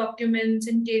bunch of documents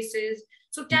in cases.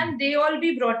 So can they all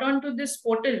be brought onto this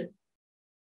portal?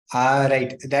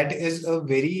 Right. That is a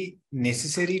very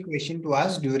necessary question to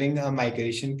ask during a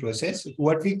migration process.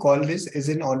 What we call this is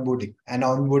an onboarding. And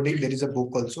onboarding, there is a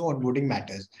book also, Onboarding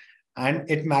Matters. And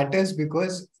it matters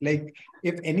because, like,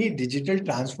 if any digital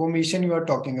transformation you are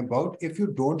talking about, if you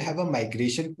don't have a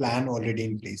migration plan already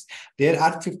in place, there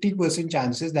are 50%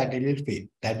 chances that it will fail,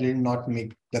 that will not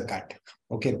make the cut.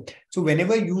 Okay. So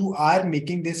whenever you are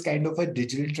making this kind of a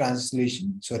digital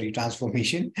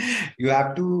transformation, you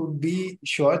have to be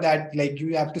sure that like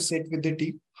you have to sit with the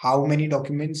team, how many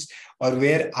documents or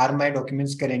where are my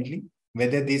documents currently?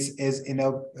 whether this is in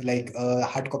a like a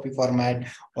hard copy format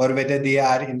or whether they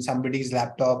are in somebody's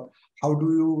laptop. How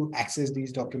do you access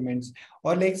these documents?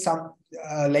 Or like some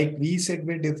like we sit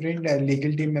with different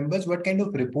legal team members, what kind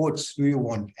of reports do you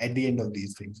want at the end of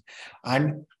these things?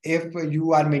 And if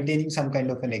you are maintaining some kind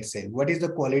of an Excel, what is the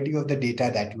quality of the data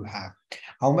that you have?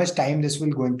 How much time this will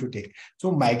going to take?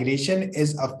 So migration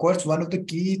is of course one of the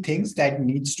key things that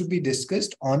needs to be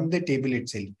discussed on the table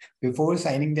itself. Before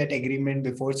signing that agreement,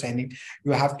 before signing,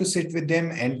 you have to sit with them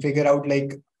and figure out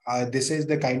like this is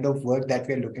the kind of work that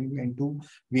we are looking into.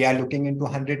 We are looking into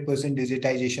 100%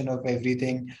 digitization of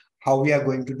everything. How we are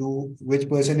going to do, which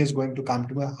person is going to come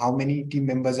to me, how many team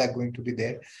members are going to be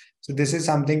there. So this is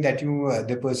something that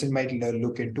the person might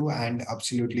look into and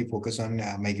absolutely focus on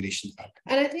migration part.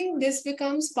 And I think this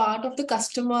becomes part of the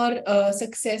customer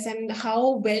success and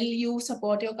how well you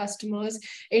support your customers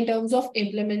in terms of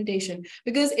implementation.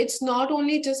 Because it's not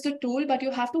only just a tool, but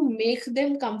you have to make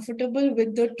them comfortable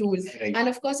with the tool. Right. And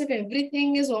of course, if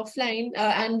everything is offline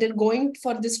and they're going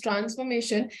for this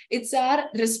transformation, it's our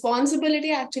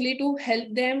responsibility actually to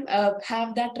help them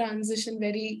have that transition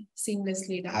very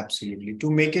seamlessly done. Absolutely.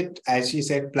 To make it, as she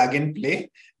said, plug and play,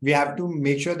 we have to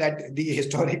make sure that the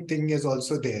historic thing is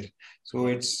also there. So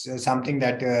it's something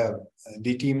that the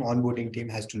onboarding team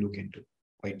has to look into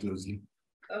quite closely.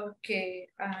 Okay,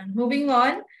 and moving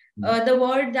on, the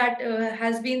word that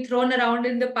has been thrown around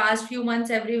in the past few months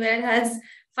everywhere has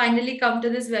finally come to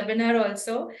this webinar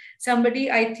also. Somebody,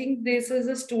 I think this is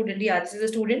a student, yeah, this is a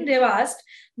student, they've asked,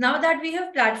 now that we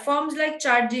have platforms like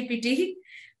ChatGPT,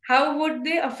 how would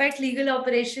they affect legal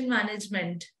operation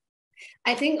management?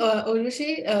 I think,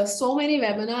 Urvashi, so many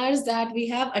webinars that we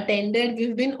have attended,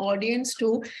 we've been audience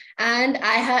to, and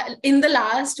I have in the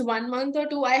last 1 month or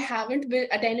two, I haven't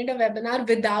attended a webinar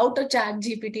without a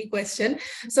ChatGPT question.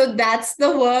 So that's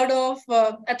the word of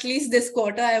at least this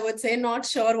quarter, I would say. Not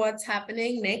sure what's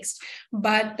happening next,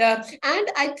 but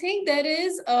and I think there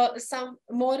is some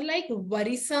more like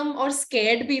worrisome or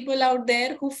scared people out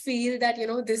there who feel that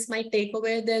this might take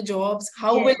away their jobs.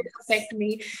 How will it affect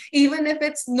me? Even if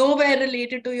it's nowhere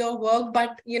related to your work,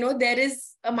 but there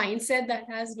is a mindset that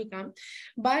has become.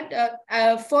 But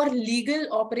for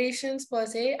legal operations per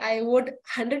se, I would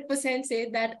 100% say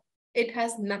that it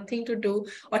has nothing to do,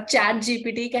 or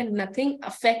ChatGPT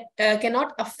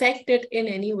cannot affect it in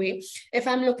any way. If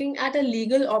I'm looking at a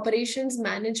legal operations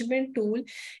management tool,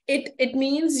 it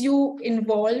means you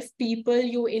involve people,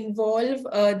 you involve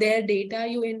their data,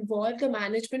 you involve the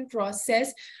management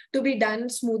process to be done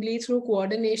smoothly through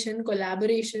coordination,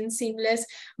 collaboration, seamless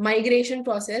migration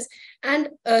process. And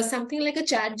something like a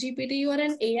ChatGPT or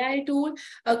an AI tool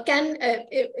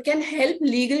can help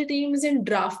legal teams in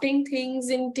drafting things,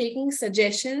 in taking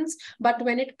suggestions. But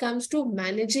when it comes to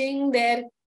managing their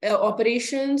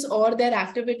operations or their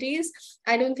activities,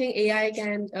 I don't think AI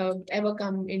can ever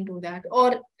come into that.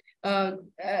 Or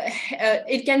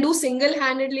it can do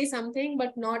single-handedly something,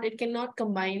 but it cannot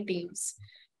combine teams.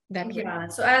 Yeah,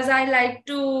 so as I like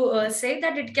to say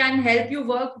that it can help you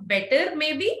work better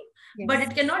maybe, but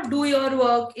it cannot do your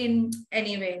work in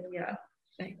any way. Yeah.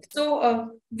 Right.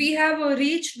 So we have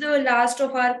reached the last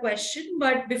of our question,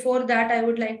 but before that, I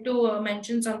would like to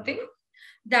mention something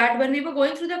that when we were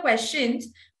going through the questions,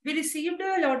 we received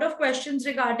a lot of questions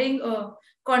regarding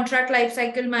contract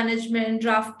lifecycle management,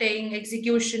 drafting,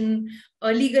 execution,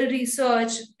 legal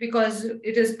research, because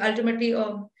it is ultimately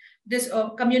this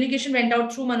communication went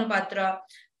out through Manupatra,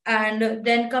 and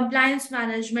then compliance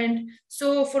management.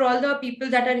 So for all the people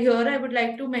that are here, I would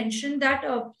like to mention that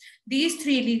these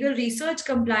three, legal research,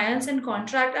 compliance, and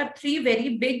contract, are three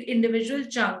very big individual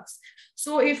chunks.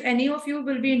 So if any of you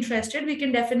will be interested, we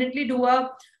can definitely do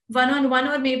a one-on-one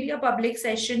or maybe a public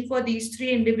session for these three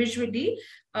individually.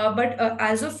 But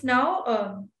as of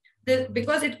now,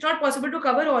 because it's not possible to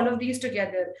cover all of these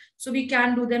together, so we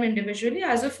can do them individually.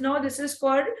 As of now, this is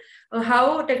for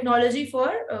how technology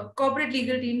for corporate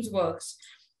legal teams works.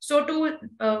 So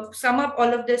to sum up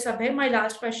all of this, Abhay, my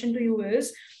last question to you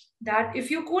is that if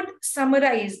you could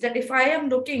summarize that if I am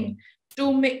looking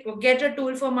to get a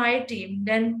tool for my team,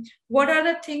 then what are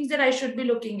the things that I should be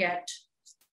looking at?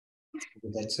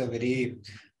 That's a very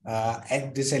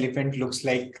this elephant looks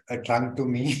like a trunk to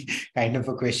me kind of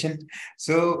a question.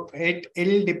 So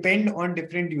it'll depend on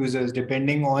different users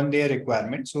depending on their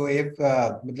requirements. So if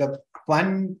the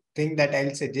one thing that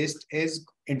I'll suggest is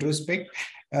introspect.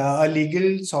 A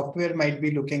legal software might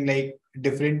be looking like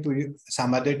different to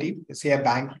some other team. Say a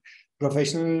bank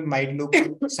professional might look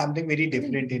something very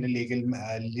different in a legal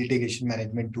litigation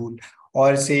management tool,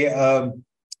 or say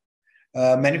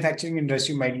manufacturing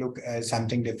industry might look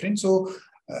something different. So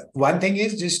one thing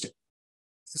is just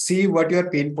see what your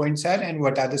pain points are and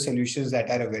what are the solutions that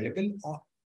are available.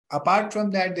 Apart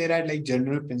from that, there are like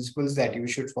general principles that you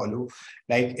should follow.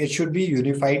 Like it should be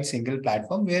unified single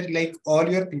platform where like all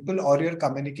your people, all your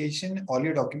communication, all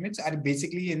your documents are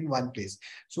basically in one place.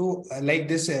 So like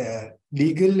this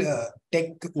legal tech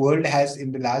world has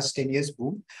in the last 10 years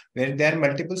boom, where there are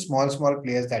multiple small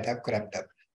players that have crept up.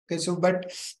 Okay, so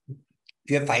but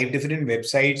you have 5 different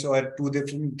websites or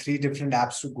three different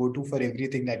apps to go to for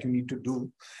everything that you need to do.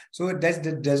 So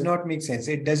that does not make sense.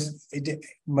 It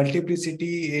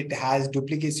multiplicity, it has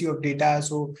duplicacy of data,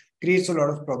 so creates a lot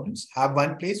of problems. Have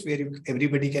one place where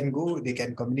everybody can go, they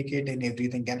can communicate, and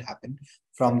everything can happen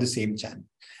from the same channel.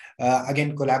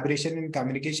 Again, collaboration and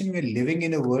communication. We're living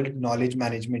in a world knowledge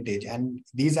management age, and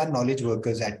these are knowledge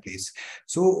workers at place.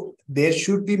 So there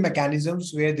should be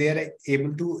mechanisms where they are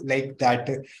able to like that.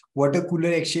 Water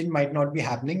cooler exchange might not be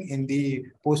happening in the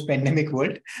post-pandemic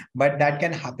world, but that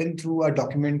can happen through a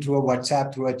document, through a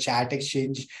WhatsApp, through a chat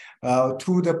exchange,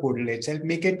 through the portal itself.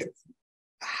 Make it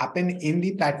happen in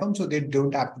the platform so they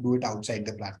don't have to do it outside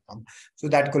the platform. So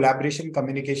that collaboration,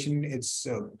 communication, it's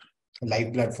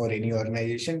lifeblood for any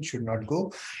organization, should not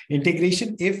go.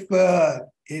 Integration, if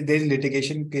there's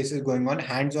litigation cases going on,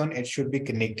 hands-on, it should be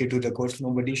connected to the courts.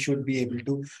 Nobody should be able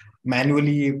to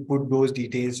manually put those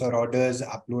details or orders,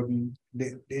 upload.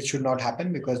 It should not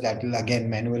happen, because that will, again,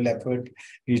 manual effort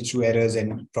leads to errors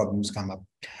and problems come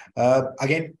up.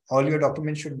 Again, all your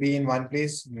documents should be in one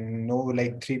place, no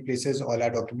like 3 places, all our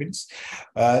documents.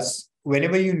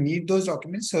 Whenever you need those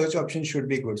documents, search options should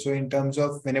be good. So in terms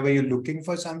of whenever you're looking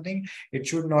for something, it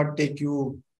should not take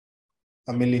you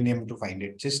a millennium to find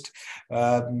it. Just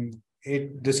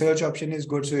the search option is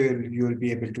good, so you will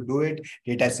be able to do it.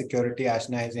 Data security,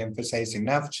 Ashna has emphasized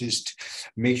enough. Just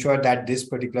make sure that this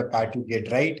particular part you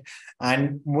get right.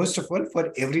 And most of all,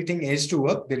 for everything else to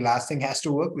work, the last thing has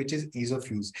to work, which is ease of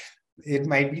use. It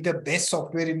might be the best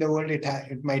software in the world.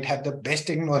 It might have the best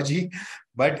technology,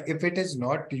 but if it is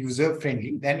not user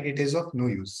friendly, then it is of no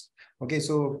use. Okay,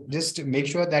 so just make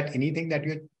sure that anything that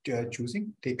you're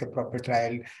choosing, take a proper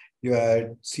trial,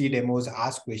 you see demos,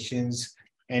 ask questions,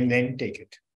 and then take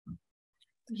it.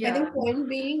 Yeah. I think point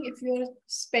being, if you're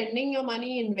spending your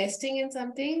money investing in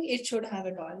something, it should have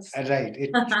it all. Right, it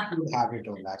should have it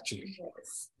all actually.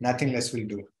 Yes. Nothing less will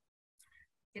do.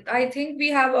 I think we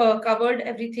have covered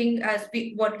everything as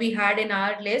what we had in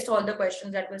our list, all the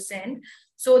questions that were sent.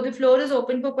 So the floor is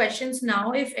open for questions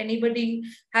now. If anybody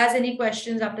has any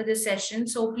questions after this session,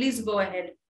 so please go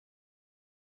ahead.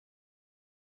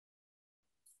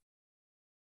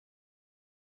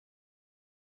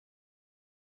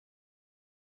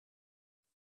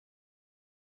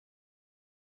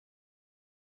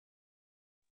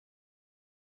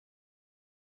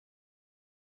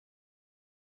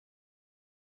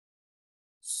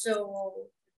 So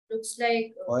looks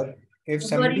like. Or if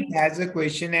somebody has a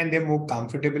question and they're more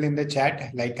comfortable in the chat,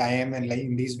 like I am and like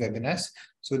in these webinars,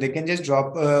 so they can just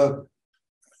drop a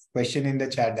question in the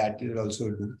chat. That will also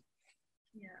do.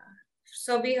 Yeah.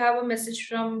 So we have a message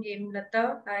from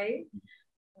Hemlata. Hi.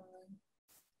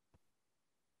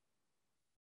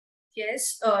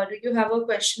 Yes. Do you have a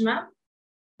question, ma'am?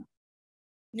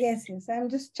 Yes. I'm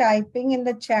just typing in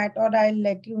the chat, or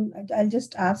I'll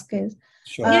just ask is,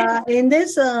 Sure. In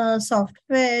this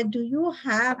software, do you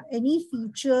have any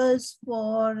features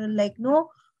for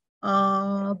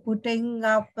putting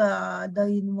up the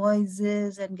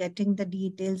invoices and getting the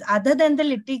details other than the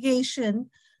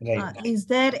litigation? Right. Is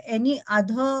there any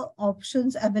other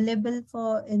options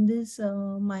available in this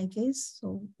mykase?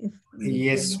 So if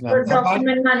yes, ma'am.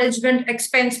 Document management,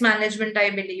 expense management,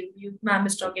 I believe ma'am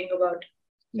is talking about.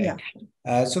 Yeah.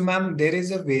 So, ma'am, there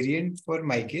is a variant for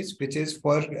mykase, which is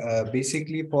for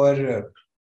basically for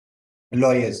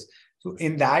lawyers. So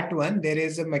in that one, there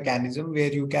is a mechanism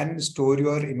where you can store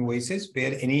your invoices,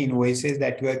 where any invoices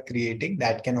that you are creating,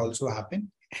 that can also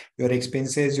happen. Your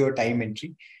expenses, your time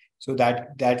entry. So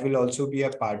that will also be a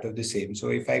part of the same.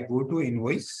 So if I go to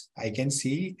invoice, I can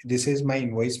see this is my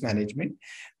invoice management,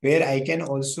 where I can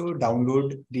also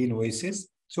download the invoices.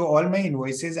 So all my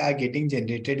invoices are getting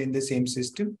generated in the same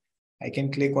system. I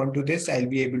can click onto this, I'll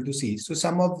be able to see. So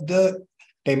some of the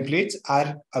templates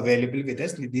are available with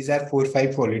us. These are 4 or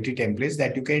 5 quality templates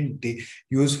that you can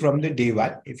use from the day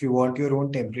one. If you want your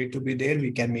own template to be there,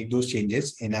 we can make those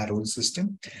changes in our own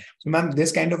system. So ma'am,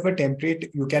 this kind of a template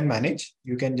you can manage.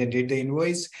 You can generate the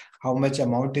invoice, how much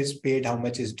amount is paid, how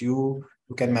much is due.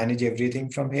 You can manage everything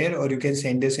from here, or you can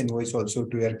send this invoice also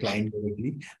to your client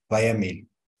directly via mail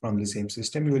from the same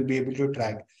system. You will be able to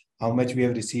track how much we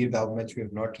have received, how much we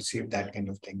have not received, that kind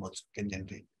of thing also can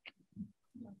generate.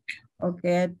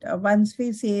 Okay. Once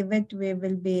we save it, we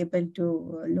will be able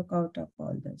to look out of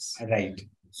all this. Right.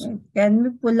 Right. Can we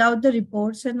pull out the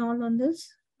reports and all on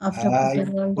this after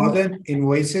putting all For this? the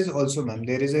invoices also, ma'am,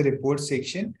 there is a report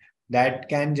section that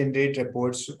can generate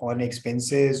reports on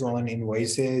expenses, on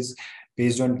invoices,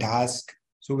 based on task.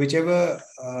 So whichever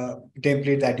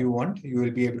template that you want, you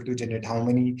will be able to generate how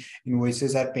many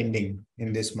invoices are pending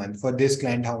in this month. For this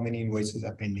client, how many invoices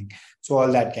are pending. So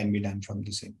all that can be done from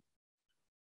the same.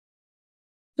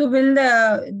 So will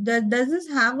does this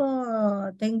have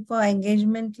a thing for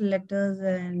engagement letters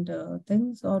and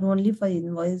things, or only for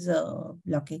invoice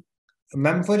blocking?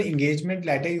 Ma'am, for engagement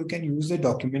letter, you can use the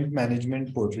document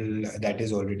management portal that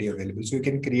is already available. So you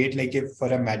can create, like, if for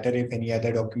a matter, if any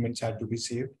other documents are to be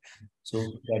saved, so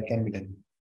that can be done.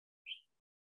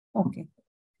 Okay.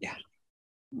 Yeah.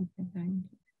 Okay, thank you.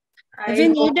 If you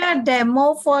need a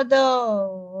demo for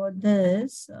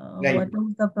this, Right. what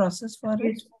is the process for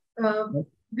it?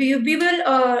 We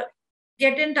will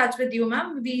get in touch with you,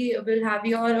 ma'am. We will have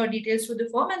your details through the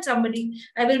form, and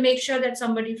I will make sure that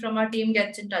somebody from our team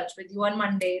gets in touch with you on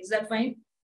Monday. Is that fine?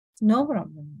 No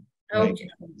problem. Okay.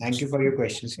 Right. Thank you for your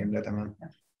questions, Hemlata ma'am.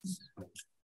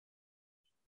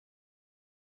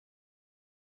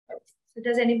 So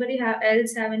does anybody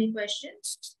else have any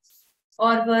questions?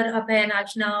 Or were Abhay and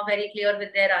Ashna very clear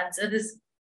with their answers?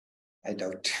 I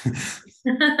doubt.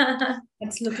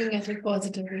 That's looking at it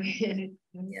positively.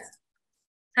 Yeah.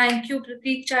 Thank you,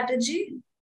 Prateek Chatterjee.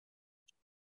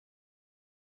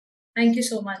 Thank you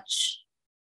so much.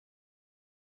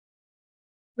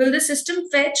 Will the system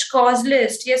fetch cause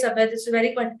list? Yes, Abhay, this is a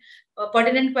very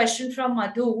pertinent question from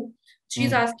Madhu.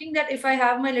 She's asking that if I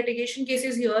have my litigation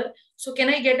cases here, so can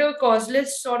I get a cause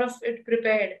list sort of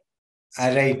prepared?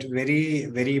 Right. Very,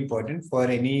 very important for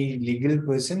any legal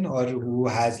person or who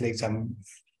has like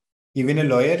even a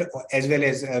lawyer as well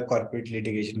as a corporate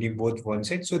litigation, we both want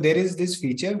it. So there is this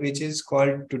feature which is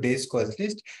called today's cause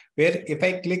list, where if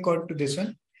I click onto this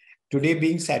one, today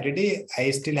being Saturday,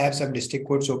 I still have some district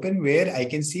courts open where I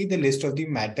can see the list of the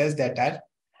matters that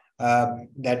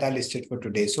are listed for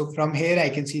today. So from here, I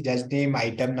can see judge name,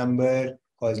 item number,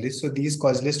 cause list. So these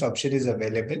cause list option is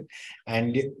available,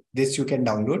 and this you can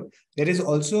download. There is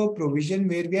also a provision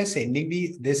where we are sending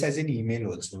this as an email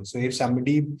also. So if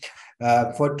somebody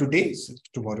for today,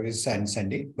 tomorrow is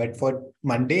Sunday, but for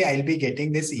Monday, I'll be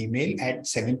getting this email at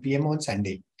 7 p.m. on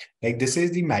Sunday. Like, this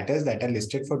is the matters that are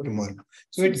listed for tomorrow.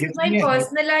 So it gives me my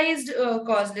personalized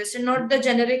cause list and not the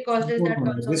generic cause list that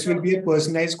comes out. This will be a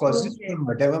personalized cause list from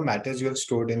whatever matters you have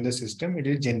stored in the system. It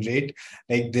will generate,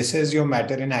 like, this is your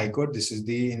matter in High Court, this is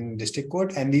the in District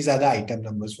Court, and these are the item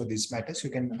numbers for these matters. You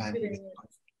can plan with.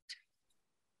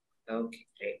 Okay,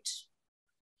 great.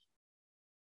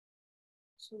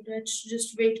 So let's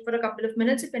just wait for a couple of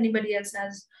minutes if anybody else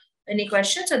has any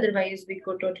questions. Otherwise, we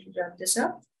could totally wrap this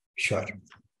up. Sure.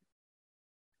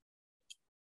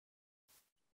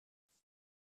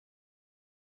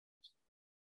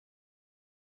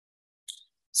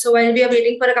 So while we are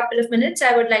waiting for a couple of minutes,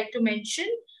 I would like to mention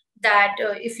that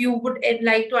if you would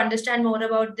like to understand more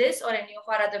about this or any of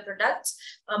our other products,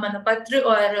 Manupatra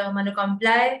or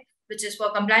Manucomply, which is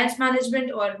for compliance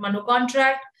management, or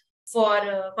Manucontract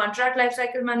for contract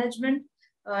lifecycle management,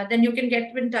 then you can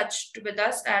get in touch with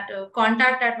us at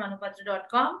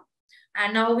contact@manupatra.com.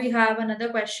 And now we have another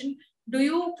question. Do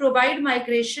you provide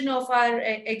migration of our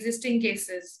existing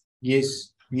cases? Yes.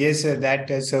 Yes, sir, that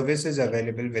service is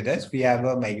available with us. We have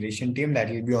a migration team that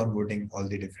will be onboarding all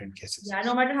the different cases. Yeah,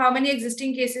 no matter how many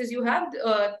existing cases you have,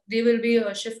 they will be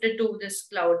shifted to this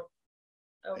cloud.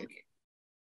 Okay.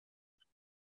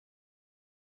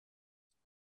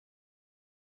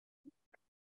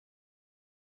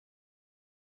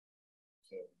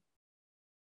 Okay.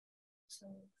 So,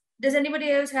 does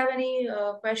anybody else have any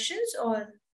questions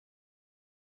or?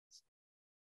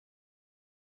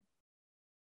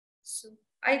 So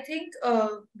I think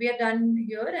we are done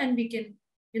here and we can,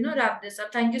 wrap this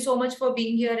up. Thank you so much for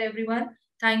being here, everyone.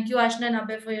 Thank you, Ashna and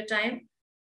Abhay, for your time.